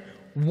covenant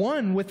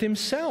one with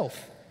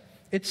himself.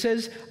 It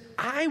says,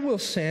 I will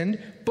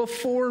send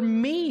before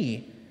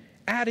me,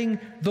 adding,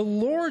 the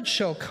Lord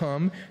shall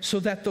come, so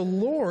that the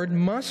Lord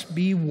must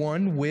be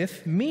one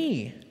with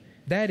me.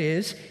 That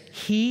is,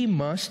 he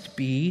must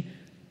be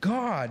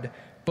God,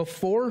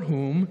 before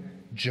whom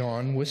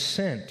John was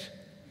sent.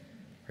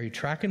 Are you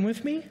tracking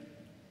with me?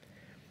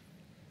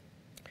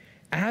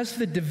 As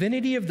the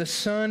divinity of the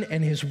Son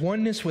and his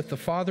oneness with the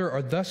Father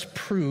are thus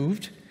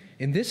proved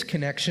in this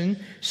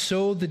connection,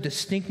 so the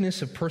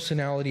distinctness of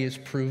personality is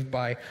proved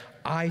by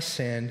I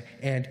send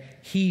and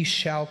he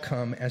shall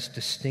come as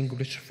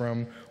distinguished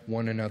from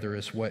one another,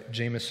 is what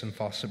Jamieson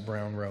Fawcett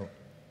Brown wrote.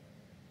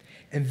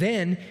 And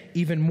then,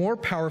 even more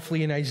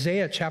powerfully in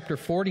Isaiah chapter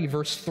 40,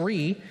 verse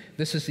 3,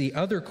 this is the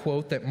other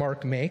quote that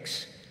Mark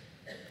makes.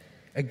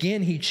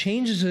 Again, he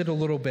changes it a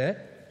little bit.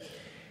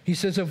 He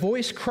says, a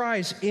voice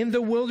cries, in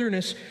the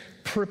wilderness,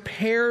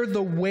 prepare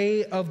the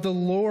way of the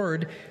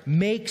Lord,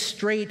 make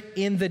straight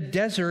in the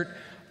desert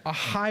a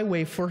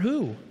highway for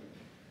who?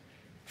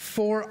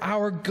 For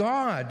our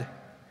God.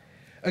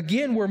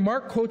 Again, where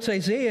Mark quotes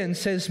Isaiah and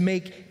says,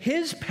 make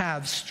his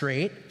path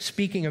straight,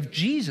 speaking of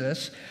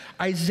Jesus,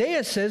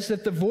 Isaiah says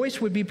that the voice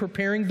would be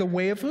preparing the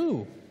way of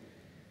who?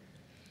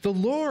 The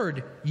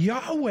Lord,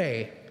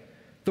 Yahweh,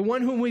 the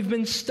one whom we've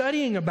been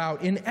studying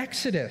about in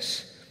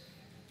Exodus.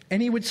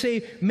 And he would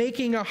say,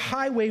 making a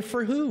highway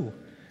for who?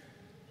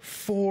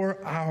 For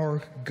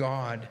our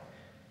God.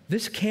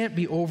 This can't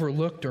be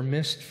overlooked or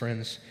missed,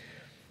 friends.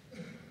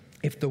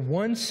 If the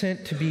one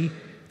sent to be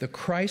the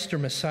Christ or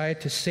Messiah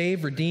to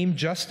save, redeem,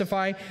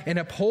 justify, and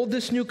uphold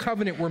this new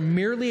covenant were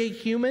merely a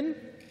human,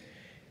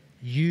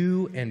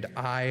 you and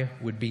I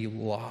would be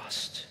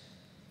lost.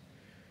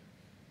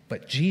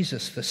 But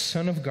Jesus, the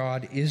Son of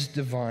God, is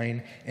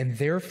divine and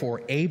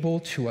therefore able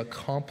to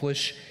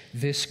accomplish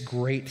this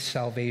great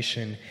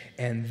salvation.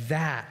 And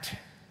that,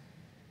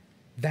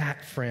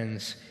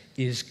 friends,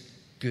 is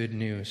good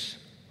news.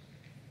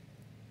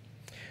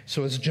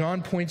 So as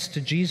John points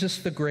to Jesus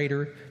the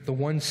greater, the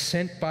one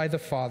sent by the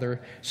Father,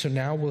 so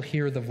now we'll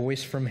hear the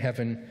voice from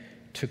heaven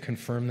to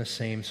confirm the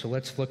same. So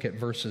let's look at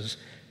verses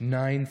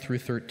 9 through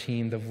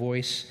 13, the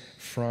voice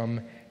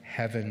from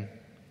heaven.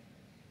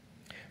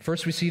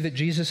 First, we see that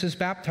Jesus is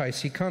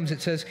baptized. He comes.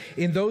 It says,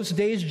 in those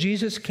days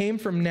Jesus came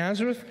from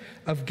Nazareth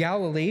of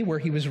Galilee, where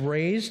he was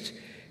raised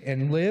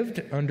and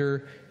lived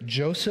under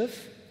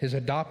Joseph, his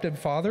adopted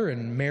father,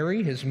 and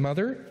Mary, his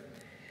mother.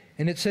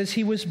 And it says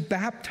he was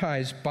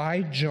baptized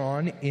by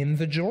John in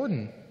the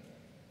Jordan.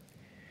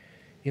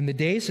 In the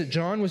days that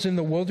John was in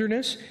the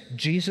wilderness,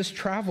 Jesus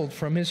traveled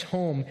from his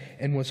home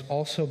and was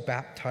also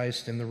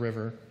baptized in the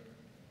river.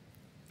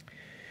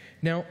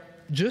 Now,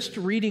 just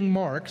reading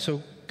Mark,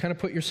 so kind of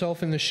put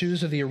yourself in the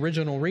shoes of the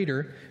original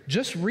reader,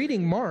 just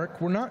reading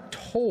Mark, we're not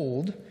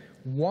told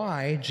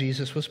why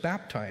Jesus was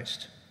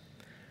baptized.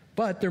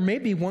 But there may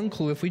be one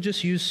clue if we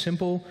just use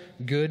simple,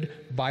 good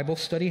Bible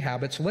study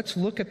habits. Let's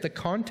look at the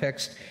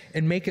context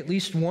and make at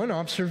least one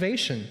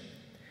observation.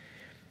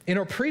 In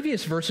our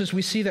previous verses,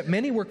 we see that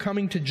many were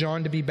coming to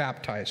John to be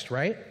baptized,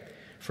 right?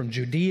 From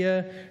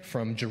Judea,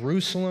 from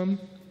Jerusalem.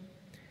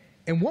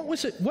 And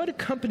what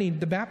accompanied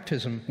the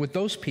baptism with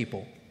those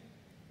people?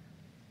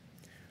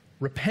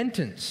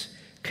 Repentance,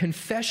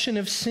 confession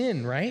of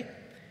sin, right?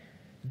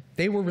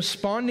 They were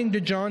responding to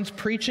John's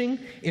preaching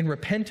in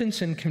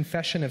repentance and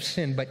confession of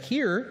sin. But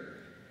here,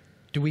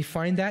 do we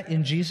find that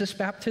in Jesus'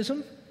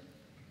 baptism?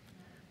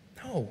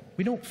 No,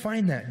 we don't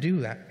find that,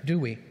 do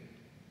we?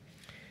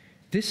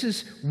 This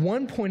is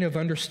one point of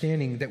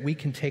understanding that we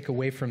can take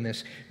away from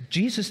this.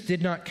 Jesus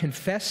did not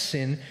confess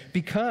sin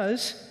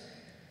because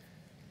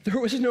there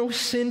was no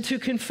sin to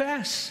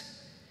confess.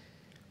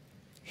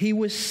 He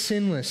was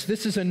sinless.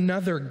 This is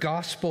another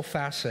gospel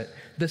facet,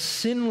 the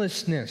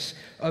sinlessness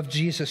of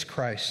Jesus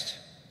Christ.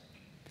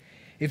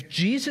 If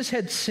Jesus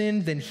had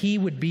sinned, then he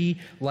would be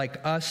like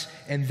us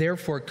and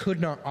therefore could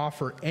not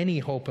offer any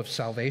hope of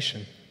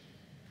salvation.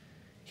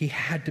 He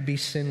had to be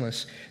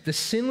sinless. The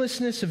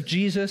sinlessness of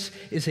Jesus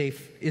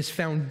is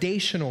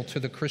foundational to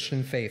the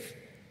Christian faith.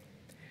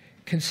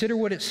 Consider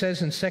what it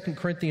says in 2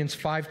 Corinthians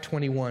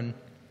 5:21.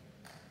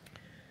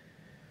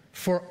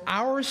 For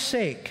our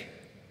sake,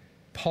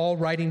 Paul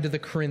writing to the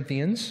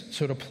Corinthians,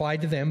 so it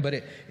applied to them, but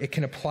it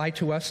can apply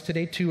to us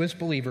today too as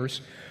believers.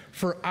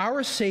 For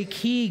our sake,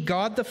 he,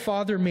 God the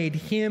Father, made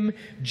him,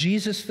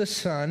 Jesus the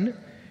Son,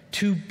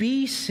 to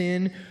be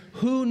sin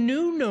who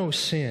knew no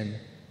sin.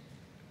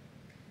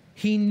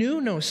 He knew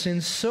no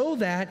sin so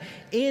that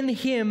in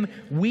him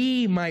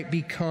we might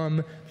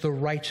become the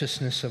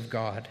righteousness of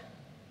God.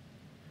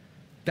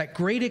 That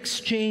great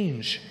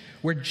exchange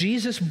where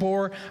Jesus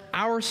bore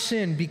our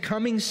sin,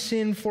 becoming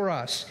sin for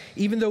us,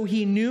 even though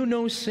he knew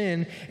no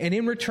sin, and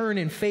in return,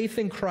 in faith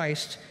in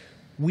Christ,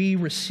 we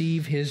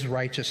receive his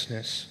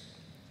righteousness.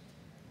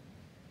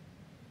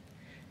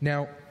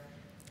 Now,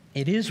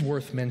 it is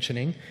worth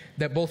mentioning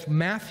that both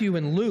Matthew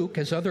and Luke,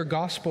 as other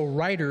gospel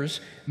writers,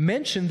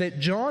 mention that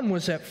John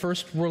was at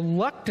first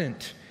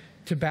reluctant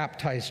to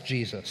baptize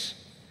Jesus.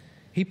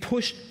 He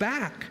pushed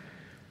back,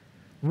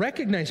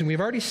 recognizing,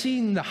 we've already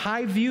seen the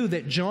high view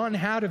that John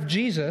had of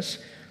Jesus.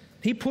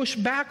 He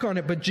pushed back on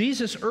it, but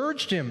Jesus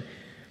urged him.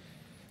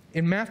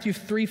 In Matthew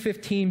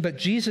 3:15, but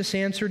Jesus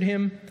answered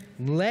him,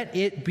 "Let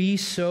it be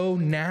so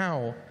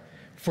now,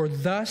 for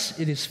thus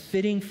it is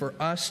fitting for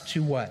us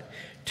to" what?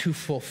 "To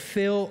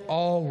fulfill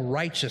all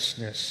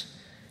righteousness."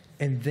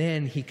 And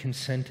then he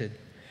consented.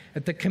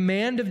 At the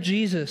command of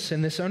Jesus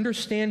and this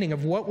understanding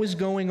of what was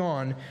going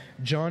on,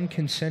 John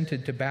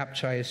consented to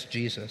baptize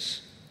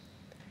Jesus.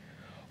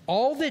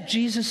 All that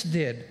Jesus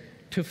did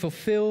to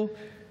fulfill,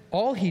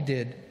 all he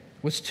did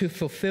was to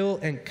fulfill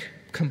and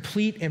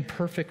complete and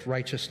perfect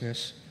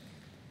righteousness.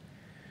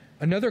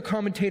 Another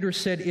commentator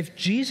said, if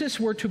Jesus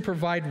were to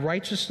provide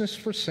righteousness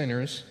for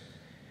sinners,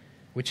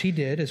 which he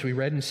did, as we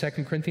read in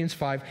 2 Corinthians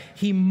 5,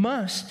 he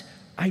must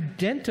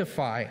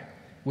identify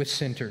with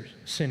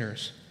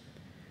sinners.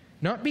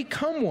 Not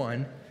become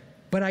one,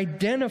 but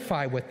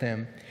identify with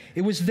them.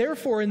 It was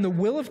therefore in the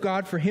will of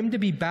God for him to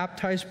be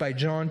baptized by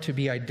John to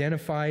be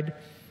identified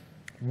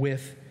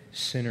with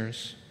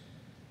sinners.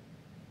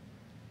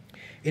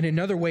 In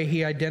another way,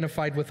 he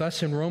identified with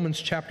us in Romans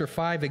chapter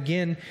 5,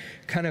 again,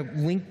 kind of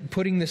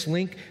putting this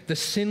link, the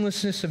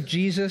sinlessness of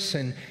Jesus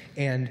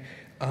and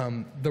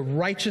the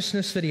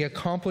righteousness that he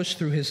accomplished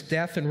through his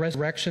death and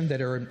resurrection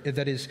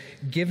that is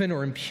given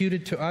or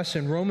imputed to us.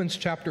 In Romans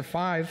chapter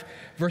 5,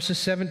 verses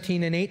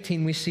 17 and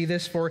 18, we see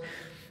this,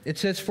 it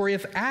says, "For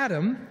if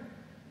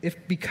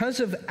because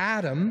of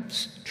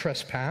Adam's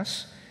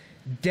trespass,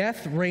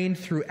 death reigned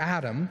through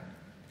Adam,"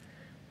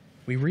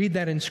 we read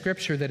that in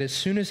Scripture, that as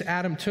soon as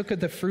Adam took of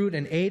the fruit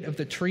and ate of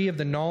the tree of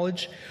the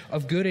knowledge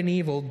of good and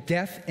evil,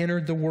 death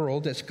entered the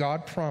world, as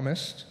God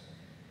promised.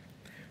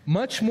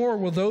 Much more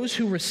will those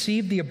who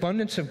receive the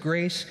abundance of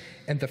grace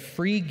and the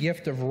free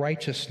gift of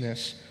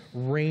righteousness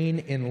reign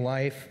in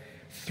life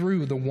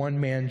through the one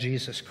man,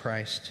 Jesus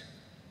Christ.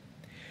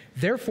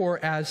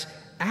 Therefore, as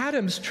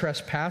Adam's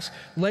trespass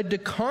led to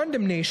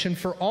condemnation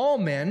for all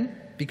men,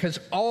 because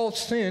all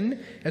sin,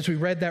 as we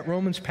read that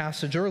Romans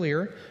passage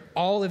earlier,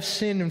 all have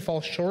sinned and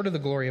fall short of the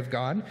glory of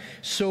God,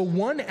 so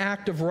one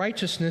act of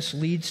righteousness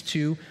leads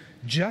to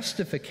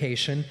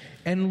justification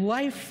and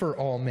life for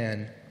all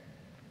men.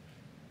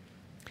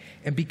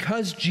 And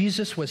because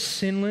Jesus was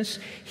sinless,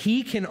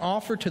 he can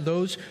offer to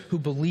those who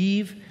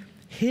believe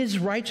his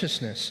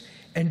righteousness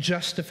and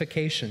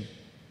justification.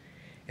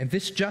 And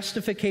this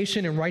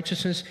justification and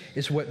righteousness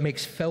is what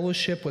makes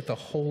fellowship with the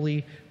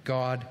holy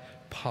God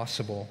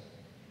possible.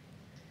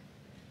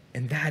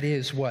 And that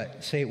is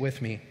what? Say it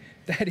with me.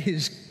 That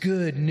is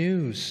good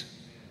news.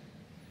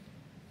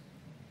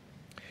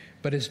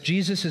 But as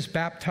Jesus is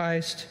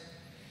baptized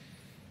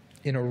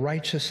in a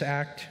righteous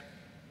act,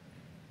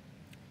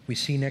 we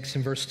see next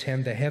in verse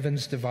 10, the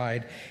heavens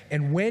divide.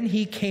 And when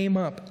he came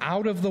up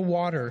out of the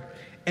water,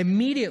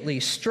 immediately,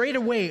 straight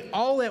away,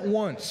 all at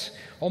once,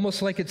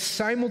 almost like it's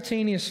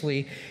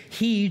simultaneously,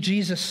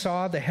 Jesus,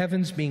 saw the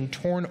heavens being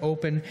torn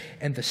open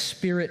and the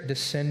Spirit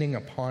descending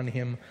upon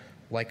him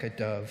like a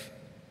dove.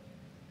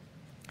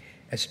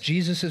 As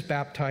Jesus is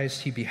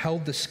baptized, he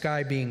beheld the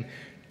sky being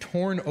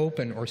torn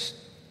open or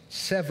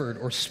severed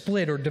or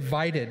split or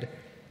divided.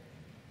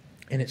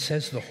 And it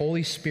says the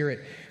Holy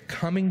Spirit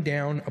coming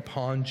down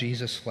upon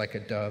Jesus like a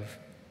dove.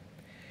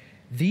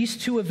 These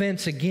two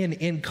events, again,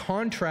 in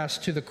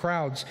contrast to the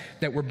crowds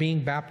that were being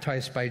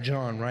baptized by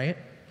John, right?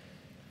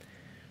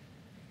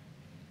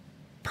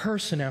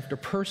 Person after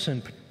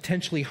person,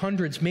 potentially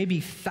hundreds, maybe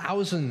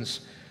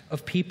thousands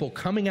of people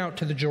coming out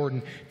to the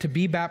Jordan to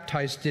be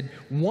baptized. Did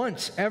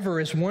once ever,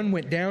 as one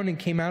went down and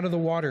came out of the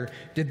water,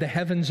 did the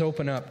heavens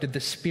open up? Did the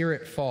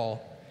Spirit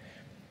fall?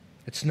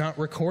 It's not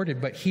recorded,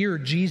 but here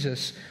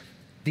Jesus,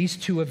 these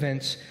two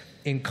events,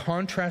 in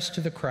contrast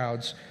to the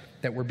crowds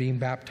that were being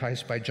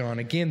baptized by John.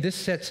 Again, this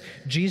sets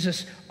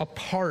Jesus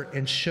apart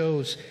and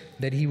shows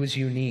that he was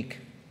unique.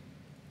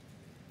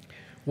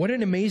 What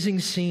an amazing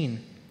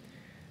scene.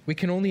 We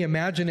can only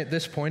imagine at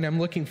this point. I'm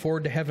looking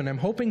forward to heaven. I'm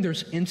hoping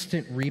there's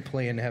instant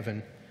replay in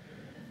heaven.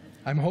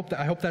 I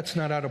hope that's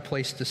not out of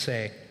place to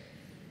say.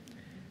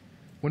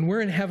 When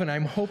we're in heaven,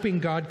 I'm hoping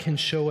God can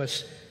show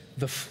us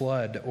the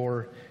flood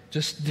or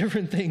just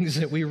different things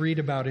that we read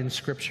about in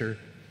Scripture.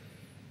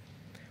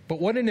 But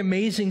what an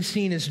amazing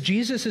scene as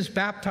Jesus is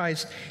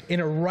baptized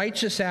in a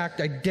righteous act,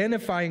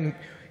 identifying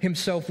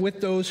himself with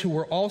those who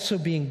were also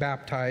being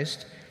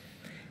baptized.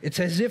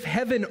 It's as if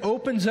heaven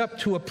opens up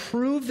to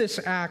approve this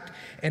act,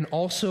 and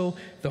also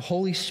the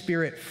Holy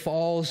Spirit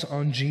falls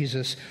on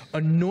Jesus,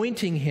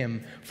 anointing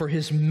him for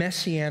his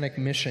messianic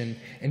mission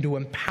and to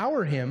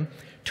empower him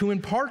to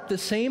impart the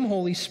same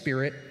Holy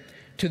Spirit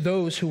to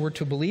those who were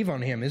to believe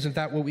on him. Isn't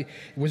that what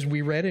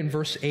we read in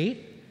verse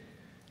 8?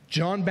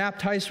 John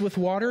baptized with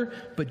water,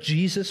 but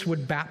Jesus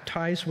would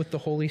baptize with the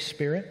Holy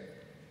Spirit.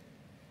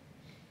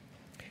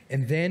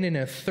 And then in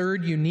a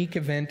third unique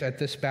event at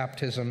this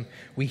baptism,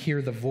 we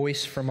hear the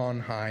voice from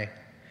on high,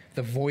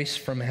 the voice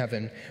from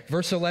heaven.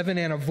 Verse 11,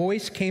 and a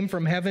voice came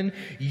from heaven,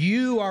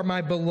 "You are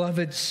my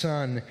beloved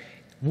Son.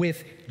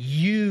 With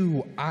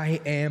you I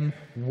am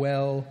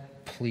well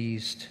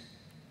pleased."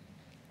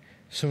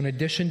 So in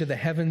addition to the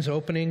heavens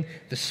opening,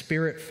 the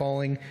Spirit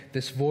falling,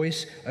 this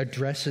voice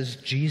addresses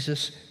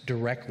Jesus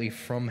directly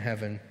from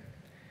heaven.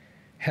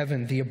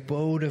 heaven, the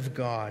abode of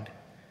God.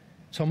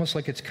 It's almost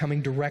like it's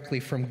coming directly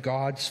from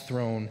God's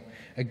throne.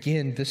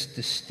 Again, this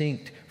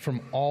distinct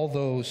from all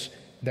those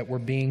that were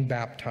being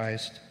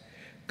baptized.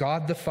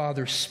 God the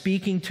Father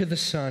speaking to the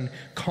Son,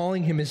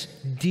 calling him his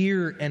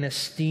dear and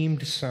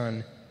esteemed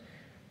Son,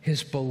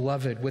 his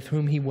beloved, with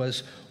whom he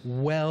was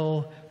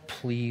well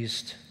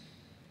pleased.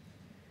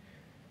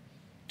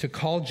 To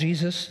call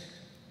Jesus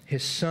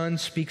his Son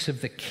speaks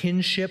of the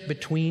kinship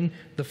between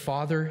the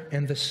Father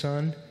and the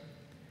Son.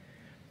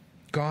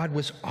 God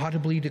was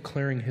audibly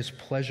declaring his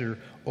pleasure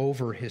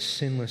over his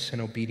sinless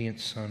and obedient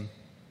Son.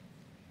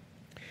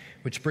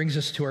 Which brings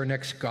us to our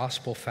next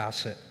gospel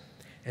facet,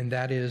 and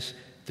that is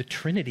the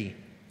Trinity.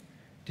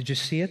 Did you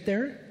see it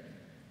there?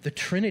 The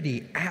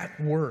Trinity at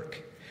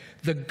work.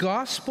 The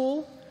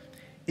gospel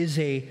is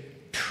a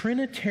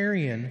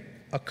Trinitarian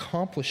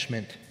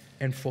accomplishment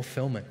and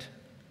fulfillment.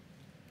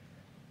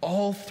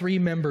 All three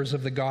members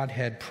of the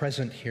Godhead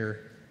present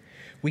here.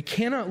 We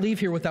cannot leave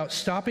here without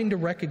stopping to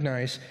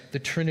recognize the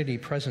Trinity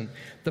present.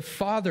 The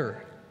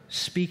Father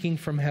speaking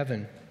from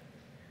heaven.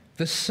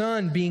 The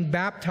Son being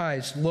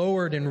baptized,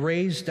 lowered, and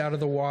raised out of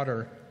the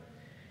water.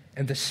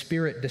 And the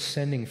Spirit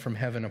descending from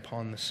heaven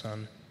upon the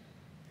Son.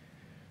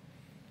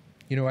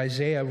 You know,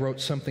 Isaiah wrote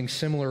something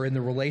similar in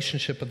the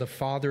relationship of the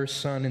Father,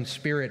 Son, and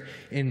Spirit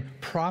in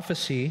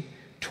prophecy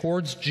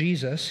towards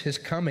Jesus, his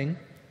coming.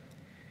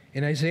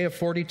 In Isaiah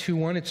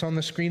 42:1, it's on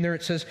the screen there,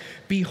 it says,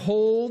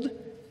 "Behold,"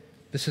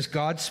 this is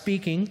God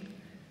speaking,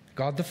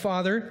 God the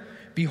Father,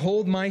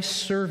 "behold my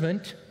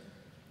servant,"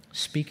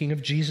 speaking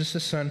of Jesus the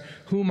Son,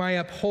 "whom I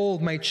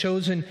uphold, my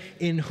chosen,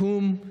 in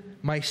whom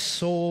my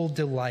soul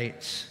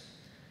delights."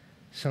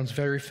 Sounds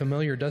very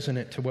familiar, doesn't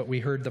it, to what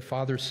we heard the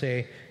Father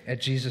say at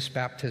Jesus'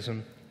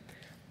 baptism.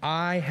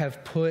 "I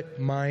have put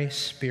my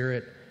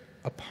Spirit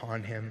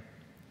upon him."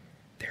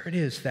 There it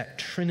is, that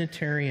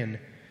Trinitarian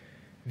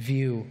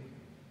view.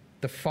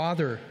 The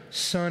Father,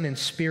 Son, and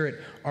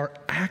Spirit are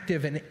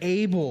active and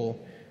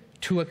able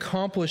to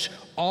accomplish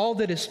all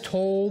that is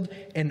told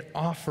and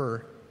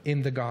offer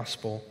in the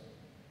gospel.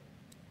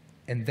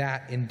 And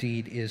that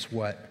indeed is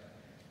what?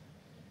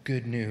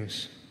 Good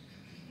news.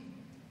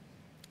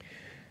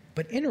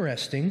 But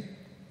interesting,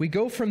 we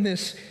go from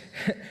this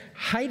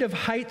height of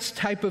heights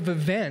type of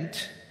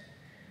event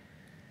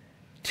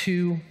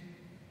to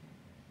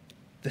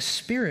the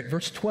Spirit,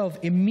 verse 12,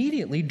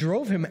 immediately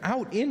drove him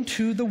out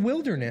into the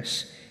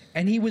wilderness.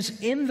 And he was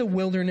in the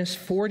wilderness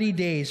 40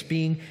 days,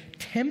 being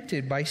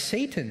tempted by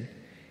Satan.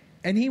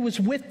 And he was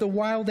with the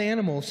wild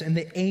animals, and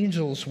the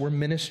angels were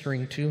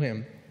ministering to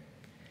him.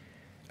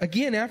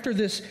 Again, after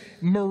this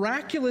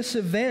miraculous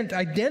event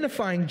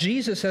identifying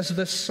Jesus as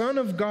the Son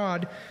of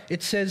God,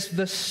 it says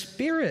the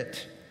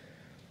Spirit.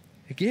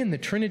 Again, the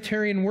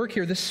Trinitarian work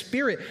here. The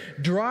Spirit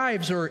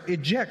drives or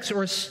ejects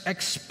or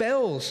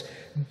expels,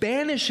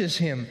 banishes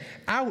him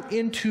out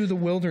into the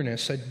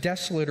wilderness, a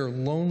desolate or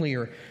lonely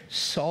or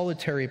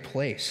solitary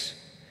place.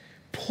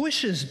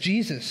 Pushes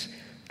Jesus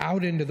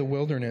out into the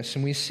wilderness.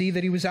 And we see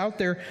that he was out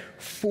there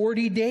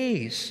 40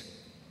 days.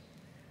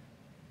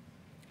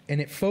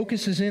 And it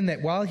focuses in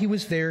that while he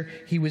was there,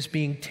 he was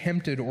being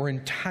tempted or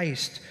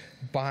enticed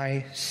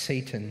by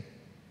Satan.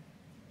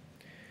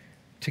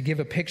 To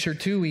give a picture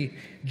too,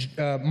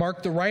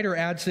 Mark the writer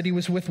adds that he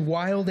was with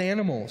wild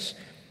animals,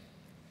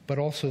 but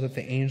also that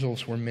the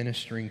angels were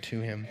ministering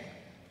to him.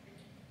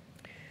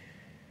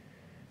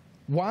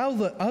 While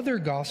the other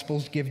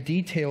Gospels give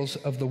details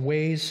of the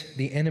ways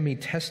the enemy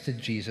tested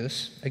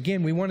Jesus,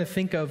 again, we want to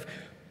think of,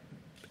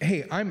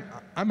 hey,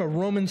 I'm a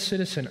Roman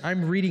citizen.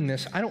 I'm reading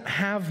this. I don't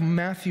have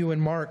Matthew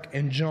and Mark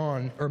and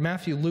John, or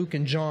Matthew, Luke,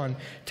 and John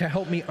to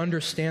help me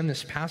understand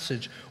this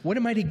passage. What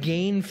am I to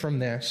gain from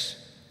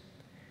this?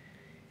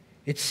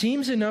 It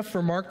seems enough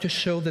for Mark to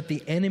show that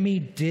the enemy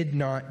did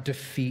not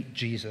defeat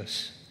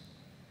Jesus.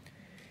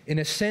 In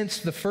a sense,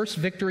 the first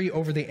victory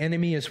over the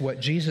enemy is what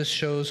Jesus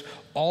shows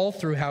all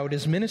throughout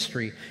his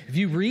ministry. If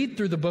you read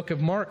through the book of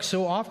Mark,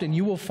 so often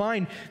you will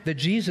find that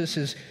Jesus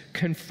is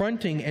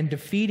confronting and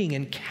defeating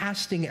and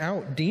casting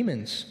out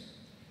demons.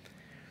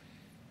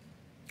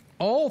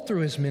 All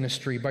through his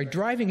ministry, by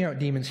driving out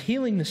demons,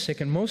 healing the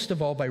sick, and most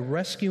of all by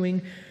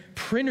rescuing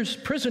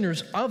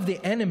prisoners of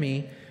the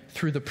enemy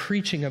through the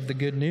preaching of the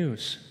good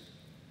news.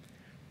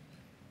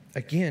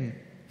 Again,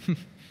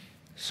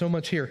 so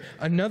much here.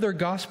 Another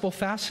gospel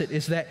facet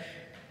is that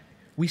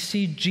we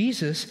see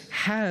Jesus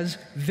has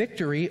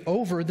victory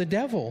over the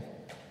devil.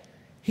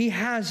 He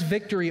has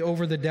victory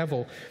over the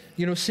devil.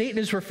 You know, Satan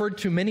is referred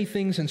to many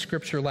things in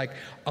Scripture like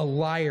a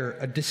liar,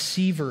 a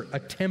deceiver, a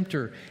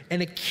tempter,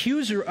 an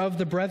accuser of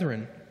the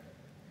brethren.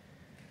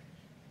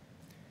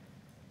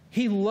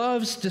 He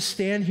loves to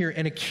stand here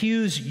and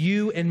accuse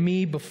you and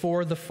me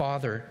before the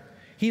Father.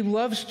 He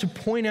loves to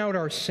point out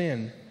our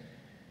sin.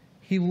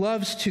 He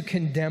loves to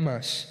condemn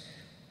us.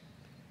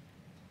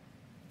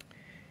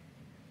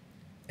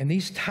 And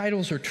these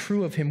titles are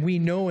true of him. We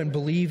know and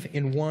believe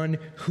in one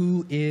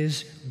who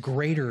is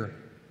greater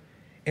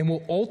and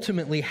will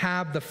ultimately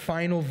have the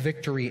final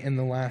victory in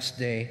the last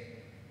day.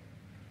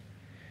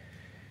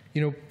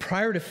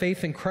 Prior to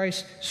faith in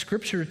Christ,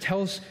 Scripture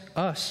tells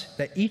us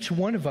that each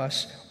one of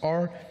us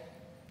are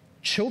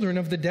children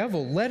of the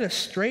devil, led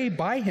astray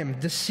by him,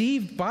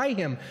 deceived by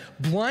him,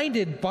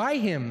 blinded by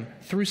him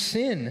through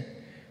sin,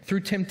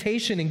 through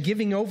temptation and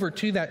giving over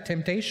to that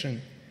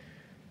temptation.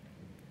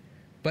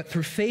 But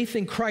through faith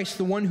in Christ,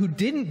 the one who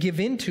didn't give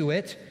in to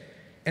it,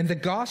 and the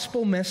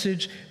gospel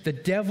message, the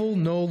devil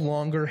no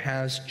longer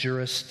has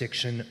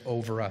jurisdiction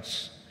over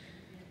us.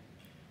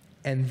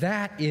 And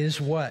that is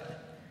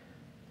what?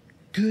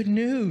 Good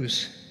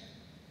news.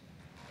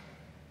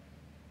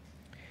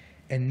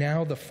 And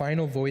now the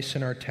final voice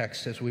in our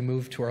text as we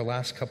move to our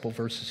last couple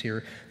verses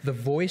here. The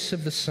voice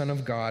of the Son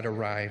of God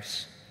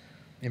arrives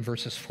in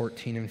verses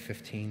 14 and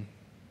 15.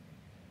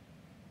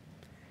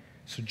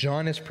 So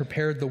John has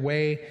prepared the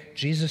way.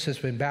 Jesus has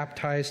been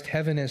baptized.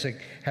 Heaven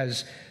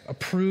has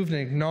approved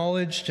and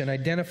acknowledged and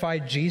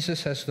identified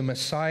Jesus as the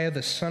Messiah,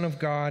 the Son of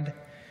God.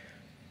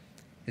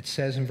 It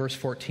says in verse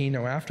 14,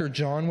 now after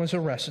John was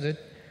arrested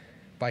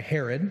by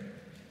Herod,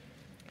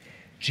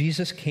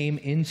 Jesus came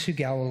into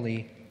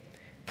Galilee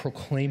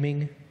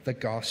proclaiming the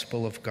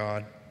gospel of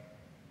God.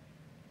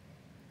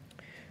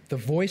 The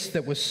voice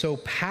that was so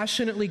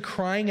passionately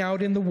crying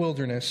out in the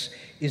wilderness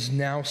is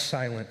now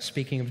silent,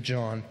 speaking of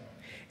John,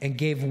 and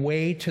gave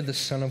way to the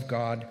Son of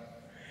God.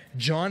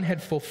 John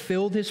had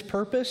fulfilled his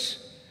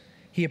purpose.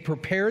 He had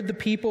prepared the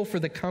people for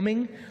the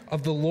coming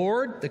of the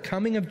Lord, the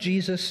coming of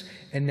Jesus,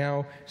 and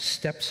now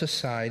steps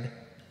aside.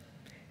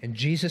 And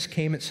Jesus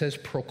came, it says,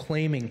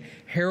 proclaiming,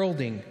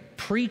 heralding,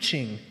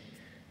 preaching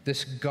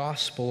this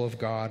gospel of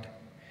God.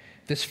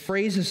 This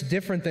phrase is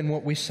different than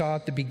what we saw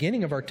at the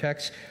beginning of our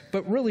text,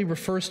 but really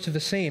refers to the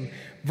same.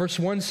 Verse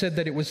 1 said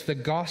that it was the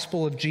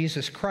gospel of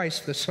Jesus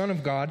Christ, the Son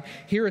of God.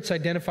 Here it's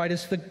identified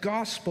as the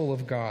gospel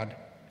of God.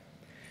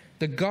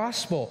 The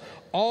gospel,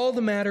 all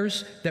the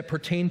matters that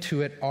pertain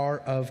to it are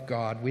of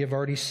God. We have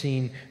already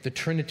seen the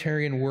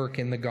Trinitarian work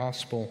in the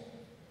gospel.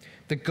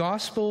 The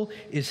gospel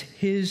is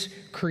His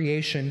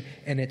creation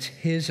and it's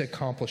His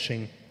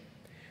accomplishing.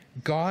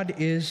 God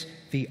is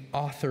the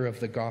author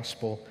of the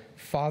gospel,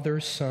 Father,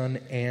 Son,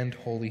 and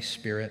Holy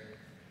Spirit.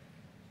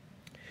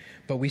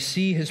 But we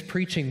see His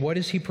preaching. What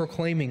is He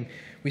proclaiming?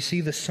 We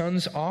see the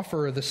Son's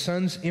offer, or the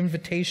Son's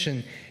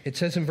invitation. It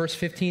says in verse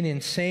 15,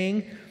 in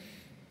saying,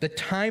 the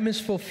time is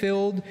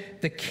fulfilled,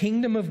 the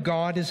kingdom of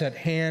God is at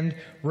hand,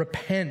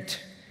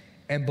 repent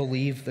and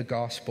believe the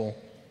gospel.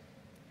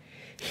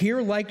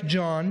 Here, like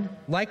John,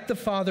 like the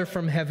Father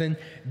from heaven,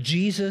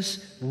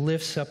 Jesus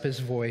lifts up His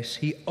voice.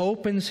 He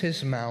opens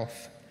His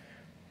mouth.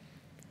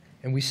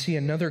 And we see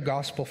another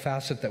gospel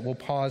facet that we'll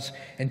pause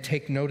and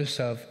take notice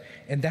of,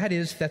 and that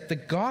is that the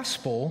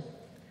gospel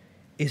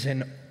is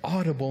an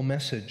audible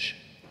message.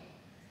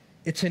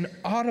 It's an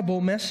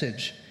audible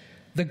message.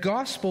 The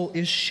gospel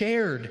is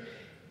shared.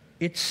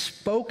 It's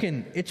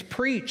spoken. It's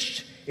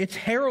preached. It's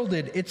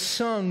heralded. It's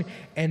sung.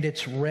 And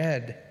it's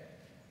read.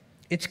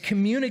 It's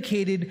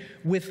communicated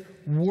with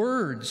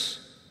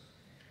words.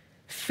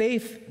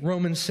 Faith,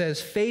 Romans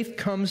says, faith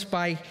comes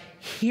by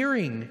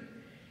hearing,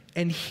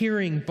 and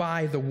hearing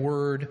by the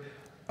word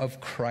of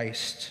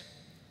Christ.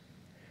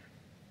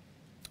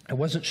 I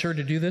wasn't sure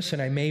to do this,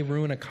 and I may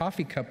ruin a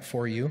coffee cup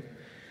for you,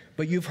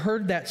 but you've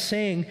heard that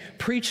saying,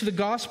 preach the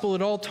gospel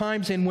at all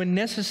times, and when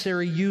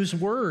necessary, use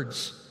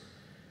words.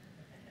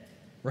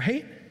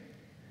 Right?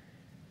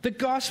 The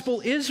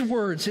gospel is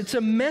words. It's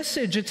a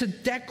message. It's a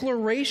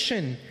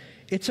declaration.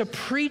 It's a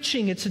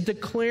preaching. It's a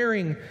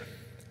declaring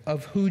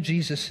of who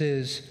Jesus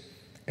is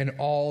and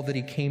all that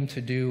He came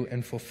to do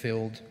and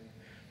fulfilled.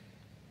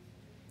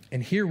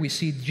 And here we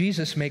see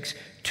Jesus makes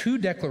two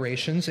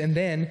declarations and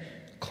then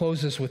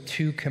closes with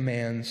two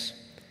commands.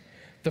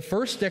 The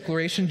first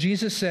declaration,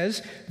 Jesus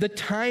says, the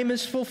time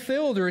is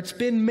fulfilled, or it's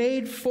been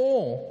made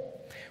full.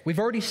 We've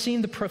already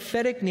seen the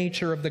prophetic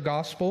nature of the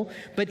gospel,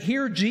 but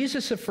here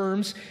Jesus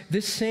affirms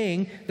this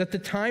saying that the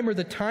time or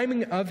the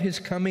timing of His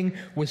coming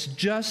was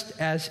just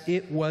as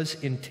it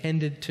was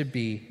intended to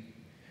be.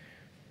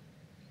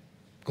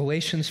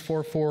 Galatians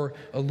 4:4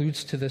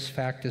 alludes to this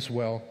fact as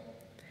well.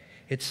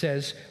 It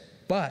says,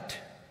 but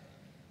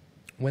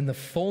when the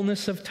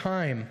fullness of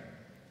time,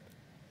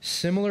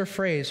 similar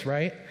phrase,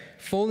 right?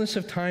 Fullness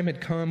of time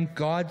had come,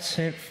 God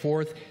sent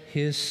forth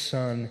His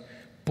Son,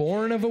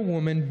 born of a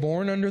woman,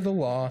 born under the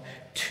law,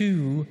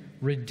 to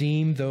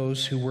redeem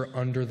those who were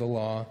under the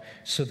law,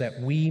 so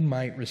that we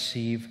might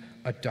receive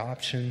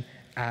adoption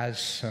as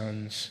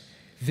sons.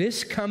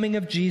 This coming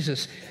of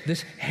Jesus,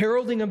 this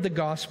heralding of the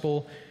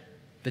gospel,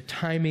 the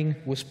timing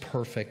was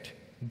perfect.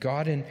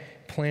 God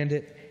planned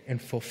it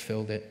and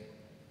fulfilled it.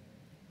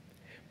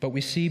 But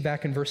we see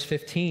back in verse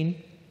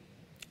 15,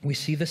 we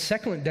see the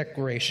second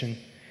declaration.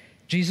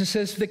 Jesus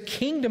says, the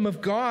kingdom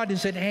of God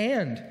is at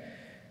hand.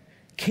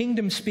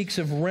 Kingdom speaks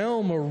of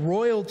realm or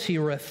royalty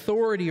or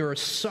authority or a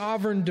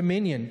sovereign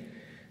dominion.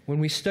 When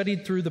we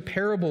studied through the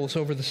parables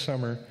over the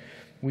summer,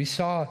 we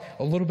saw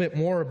a little bit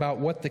more about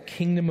what the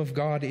kingdom of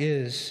God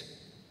is.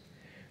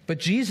 But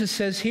Jesus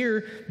says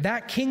here,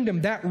 that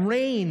kingdom, that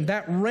reign,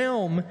 that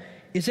realm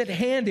is at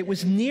hand. It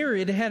was near,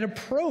 it had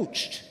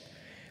approached.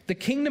 The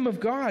kingdom of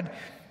God,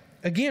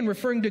 again,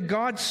 referring to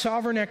God's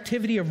sovereign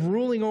activity of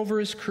ruling over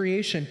his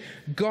creation.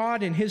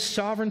 God, in his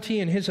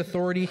sovereignty and his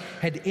authority,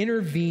 had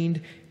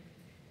intervened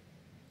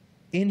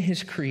in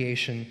his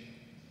creation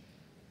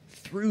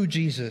through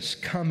Jesus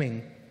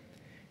coming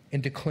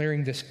and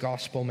declaring this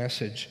gospel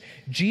message.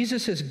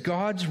 Jesus, as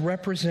God's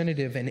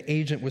representative and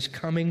agent, was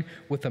coming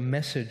with a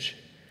message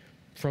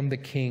from the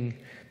King.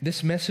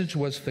 This message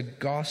was the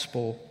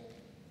gospel,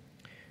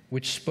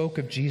 which spoke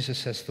of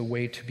Jesus as the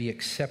way to be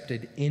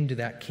accepted into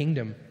that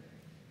kingdom.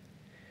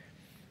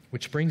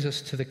 Which brings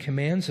us to the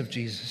commands of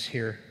Jesus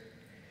here.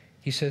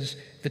 He says,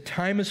 the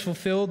time is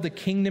fulfilled, the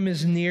kingdom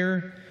is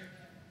near.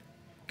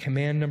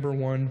 Command number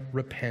 1,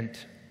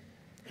 repent.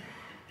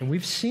 And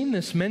we've seen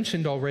this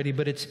mentioned already,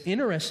 but it's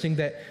interesting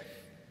that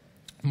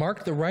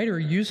Mark, the writer,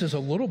 uses a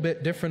little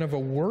bit different of a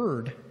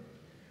word.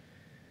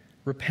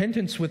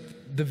 Repentance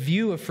with the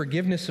view of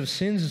forgiveness of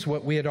sins is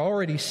what we had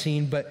already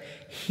seen, but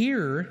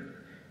here,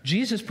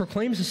 Jesus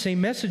proclaims the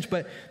same message,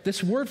 but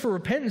this word for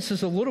repentance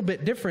is a little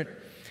bit different.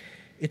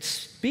 It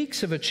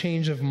speaks of a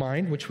change of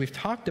mind, which we've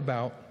talked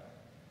about,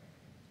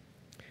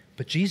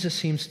 but Jesus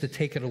seems to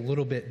take it a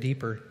little bit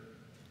deeper.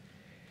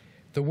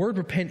 The word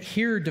repent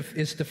here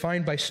is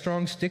defined by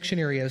Strong's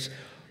dictionary as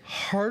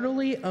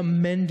heartily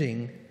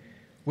amending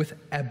with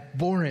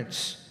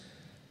abhorrence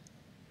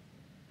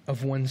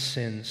of one's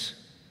sins.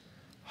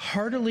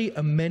 Heartily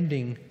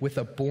amending with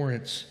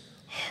abhorrence,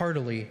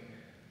 heartily,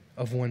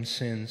 of one's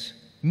sins.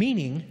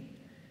 Meaning,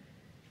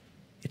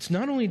 it's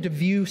not only to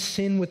view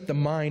sin with the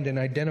mind and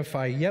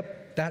identify,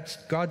 yep,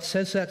 God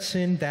says that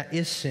sin, that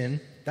is sin.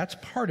 That's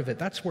part of it.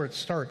 That's where it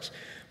starts.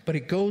 But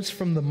it goes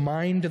from the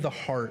mind to the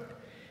heart.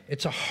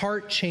 It's a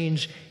heart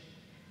change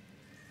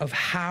of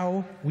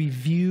how we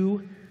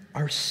view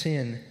our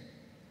sin.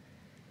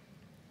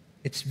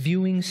 It's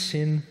viewing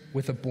sin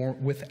with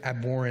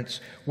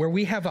abhorrence. Where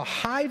we have a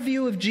high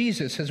view of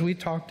Jesus, as we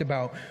talked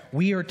about,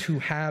 we are to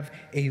have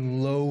a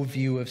low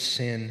view of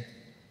sin.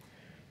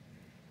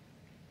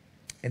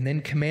 And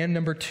then command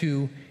number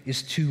 2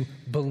 is to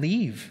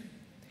believe.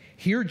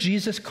 Here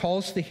Jesus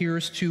calls the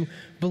hearers to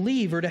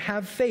believe or to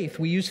have faith.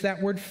 We use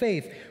that word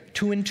faith,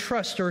 to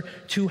entrust or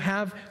to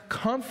have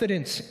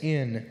confidence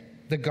in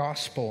the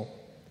gospel.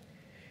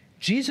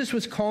 Jesus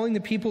was calling the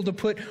people to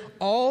put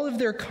all of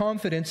their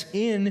confidence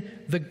in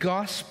the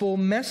gospel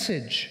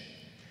message.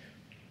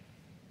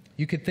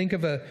 You could think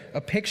of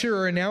a picture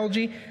or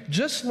analogy,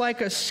 just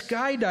like a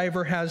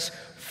skydiver has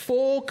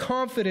full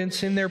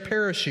confidence in their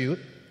parachute,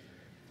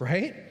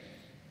 right?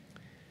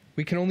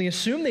 We can only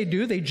assume they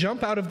do. They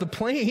jump out of the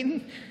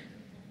plane.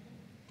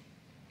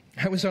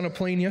 I was on a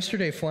plane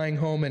yesterday flying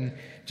home and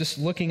just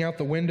looking out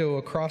the window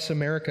across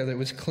America that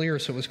was clear,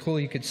 so it was cool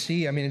you could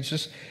see. I mean, it's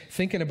just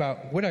thinking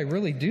about, would I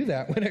really do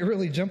that? Would I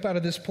really jump out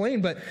of this plane?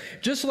 But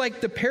just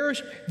like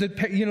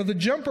the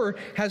jumper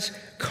has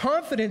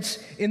confidence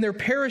in their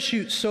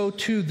parachute, so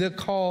too the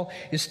call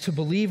is to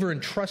believe or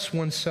entrust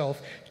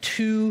oneself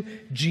to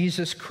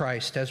Jesus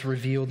Christ as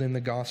revealed in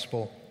the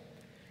gospel.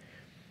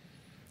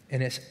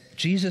 And as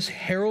Jesus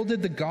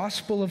heralded the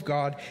gospel of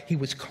God, he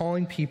was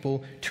calling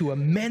people to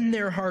amend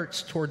their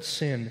hearts towards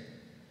sin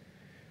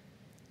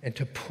and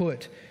to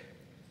put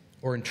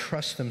or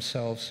entrust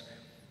themselves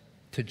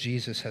to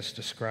Jesus as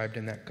described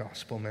in that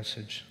gospel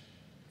message.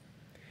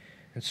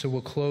 And so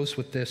we'll close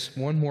with this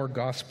one more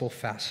gospel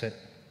facet.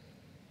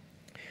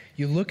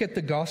 You look at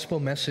the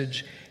gospel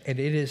message, and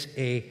it is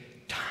a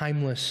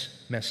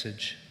timeless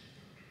message.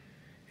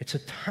 It's a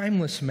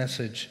timeless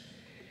message.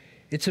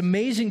 It's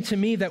amazing to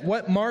me that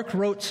what Mark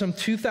wrote some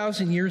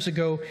 2,000 years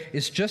ago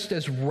is just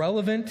as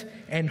relevant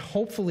and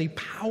hopefully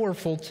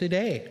powerful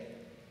today.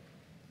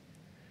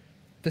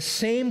 The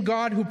same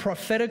God who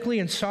prophetically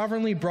and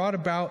sovereignly brought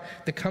about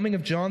the coming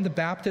of John the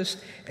Baptist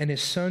and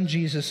his son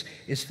Jesus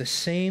is the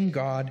same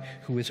God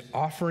who is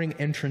offering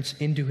entrance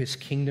into his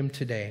kingdom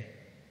today,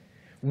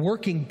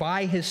 working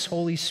by his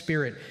Holy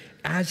Spirit.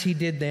 As he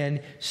did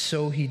then,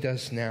 so he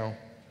does now.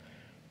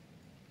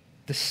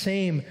 The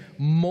same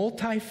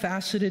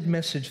multifaceted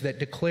message that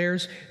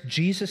declares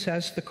Jesus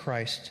as the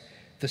Christ,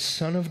 the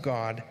Son of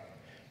God,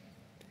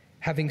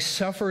 having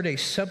suffered a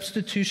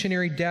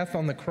substitutionary death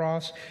on the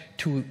cross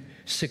to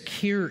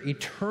secure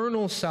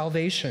eternal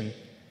salvation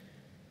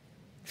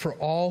for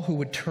all who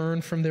would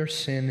turn from their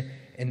sin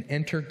and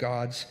enter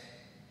God's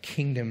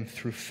kingdom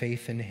through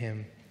faith in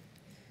him.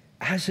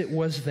 As it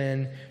was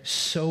then,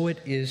 so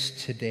it is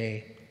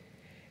today.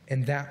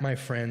 And that, my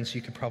friends,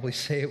 you could probably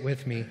say it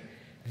with me,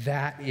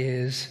 that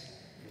is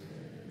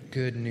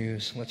good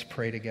news. Let's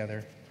pray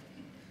together.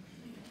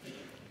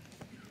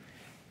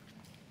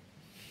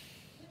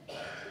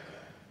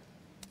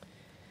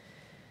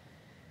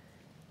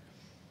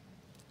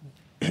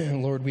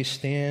 Lord, we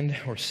stand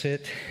or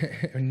sit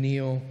or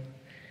kneel.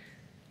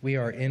 We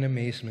are in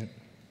amazement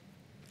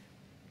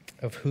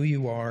of who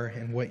you are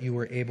and what you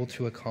were able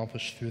to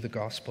accomplish through the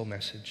gospel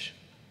message.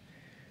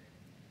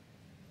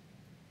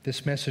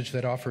 This message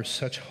that offers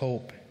such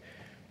hope,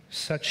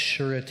 such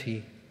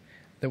surety,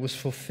 that was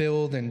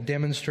fulfilled and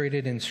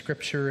demonstrated in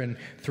Scripture and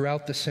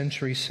throughout the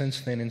centuries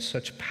since then in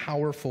such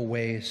powerful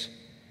ways,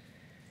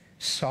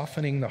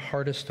 softening the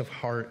hardest of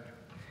heart,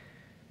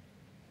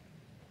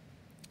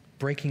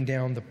 breaking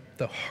down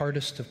the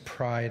hardest of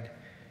pride.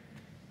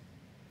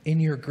 In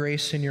your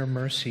grace, in your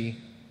mercy,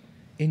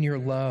 in your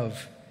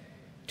love,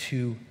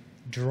 to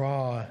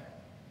draw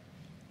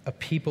a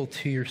people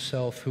to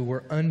yourself who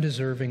were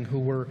undeserving, who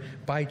were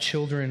by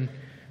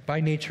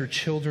nature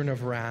children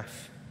of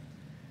wrath,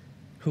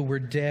 who were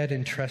dead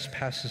in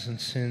trespasses and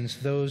sins.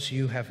 Those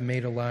you have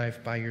made alive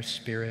by your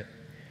Spirit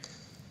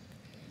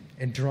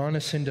and drawn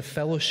us into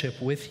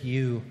fellowship with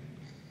you.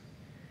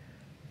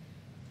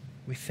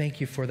 We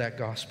thank you for that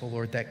gospel,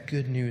 Lord, that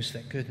good news,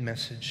 that good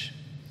message.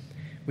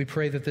 We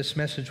pray that this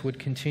message would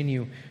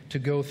continue to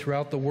go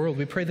throughout the world.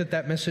 We pray that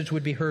that message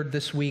would be heard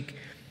this week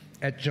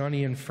at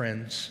Johnny and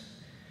Friends.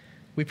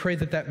 We pray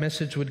that that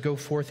message would go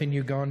forth in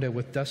Uganda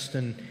with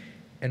Dustin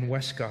and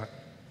Westcott.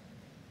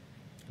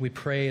 We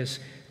pray as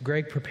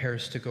Greg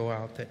prepares to go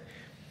out that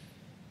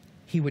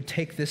he would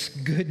take this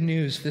good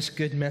news, this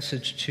good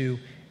message to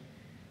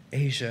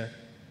Asia.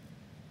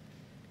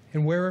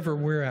 And wherever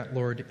we're at,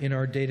 Lord, in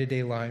our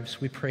day-to-day lives,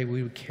 we pray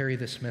we would carry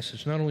this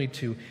message, not only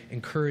to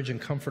encourage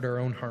and comfort our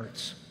own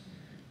hearts,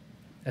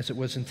 as it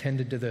was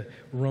intended to the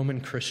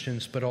Roman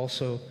Christians, but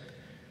also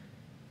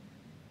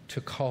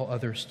to call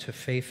others to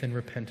faith and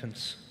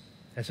repentance,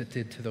 as it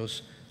did to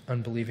those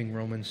unbelieving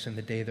Romans in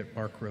the day that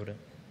Mark wrote it.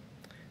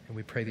 And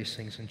we pray these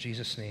things in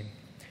Jesus' name.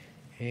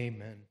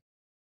 Amen.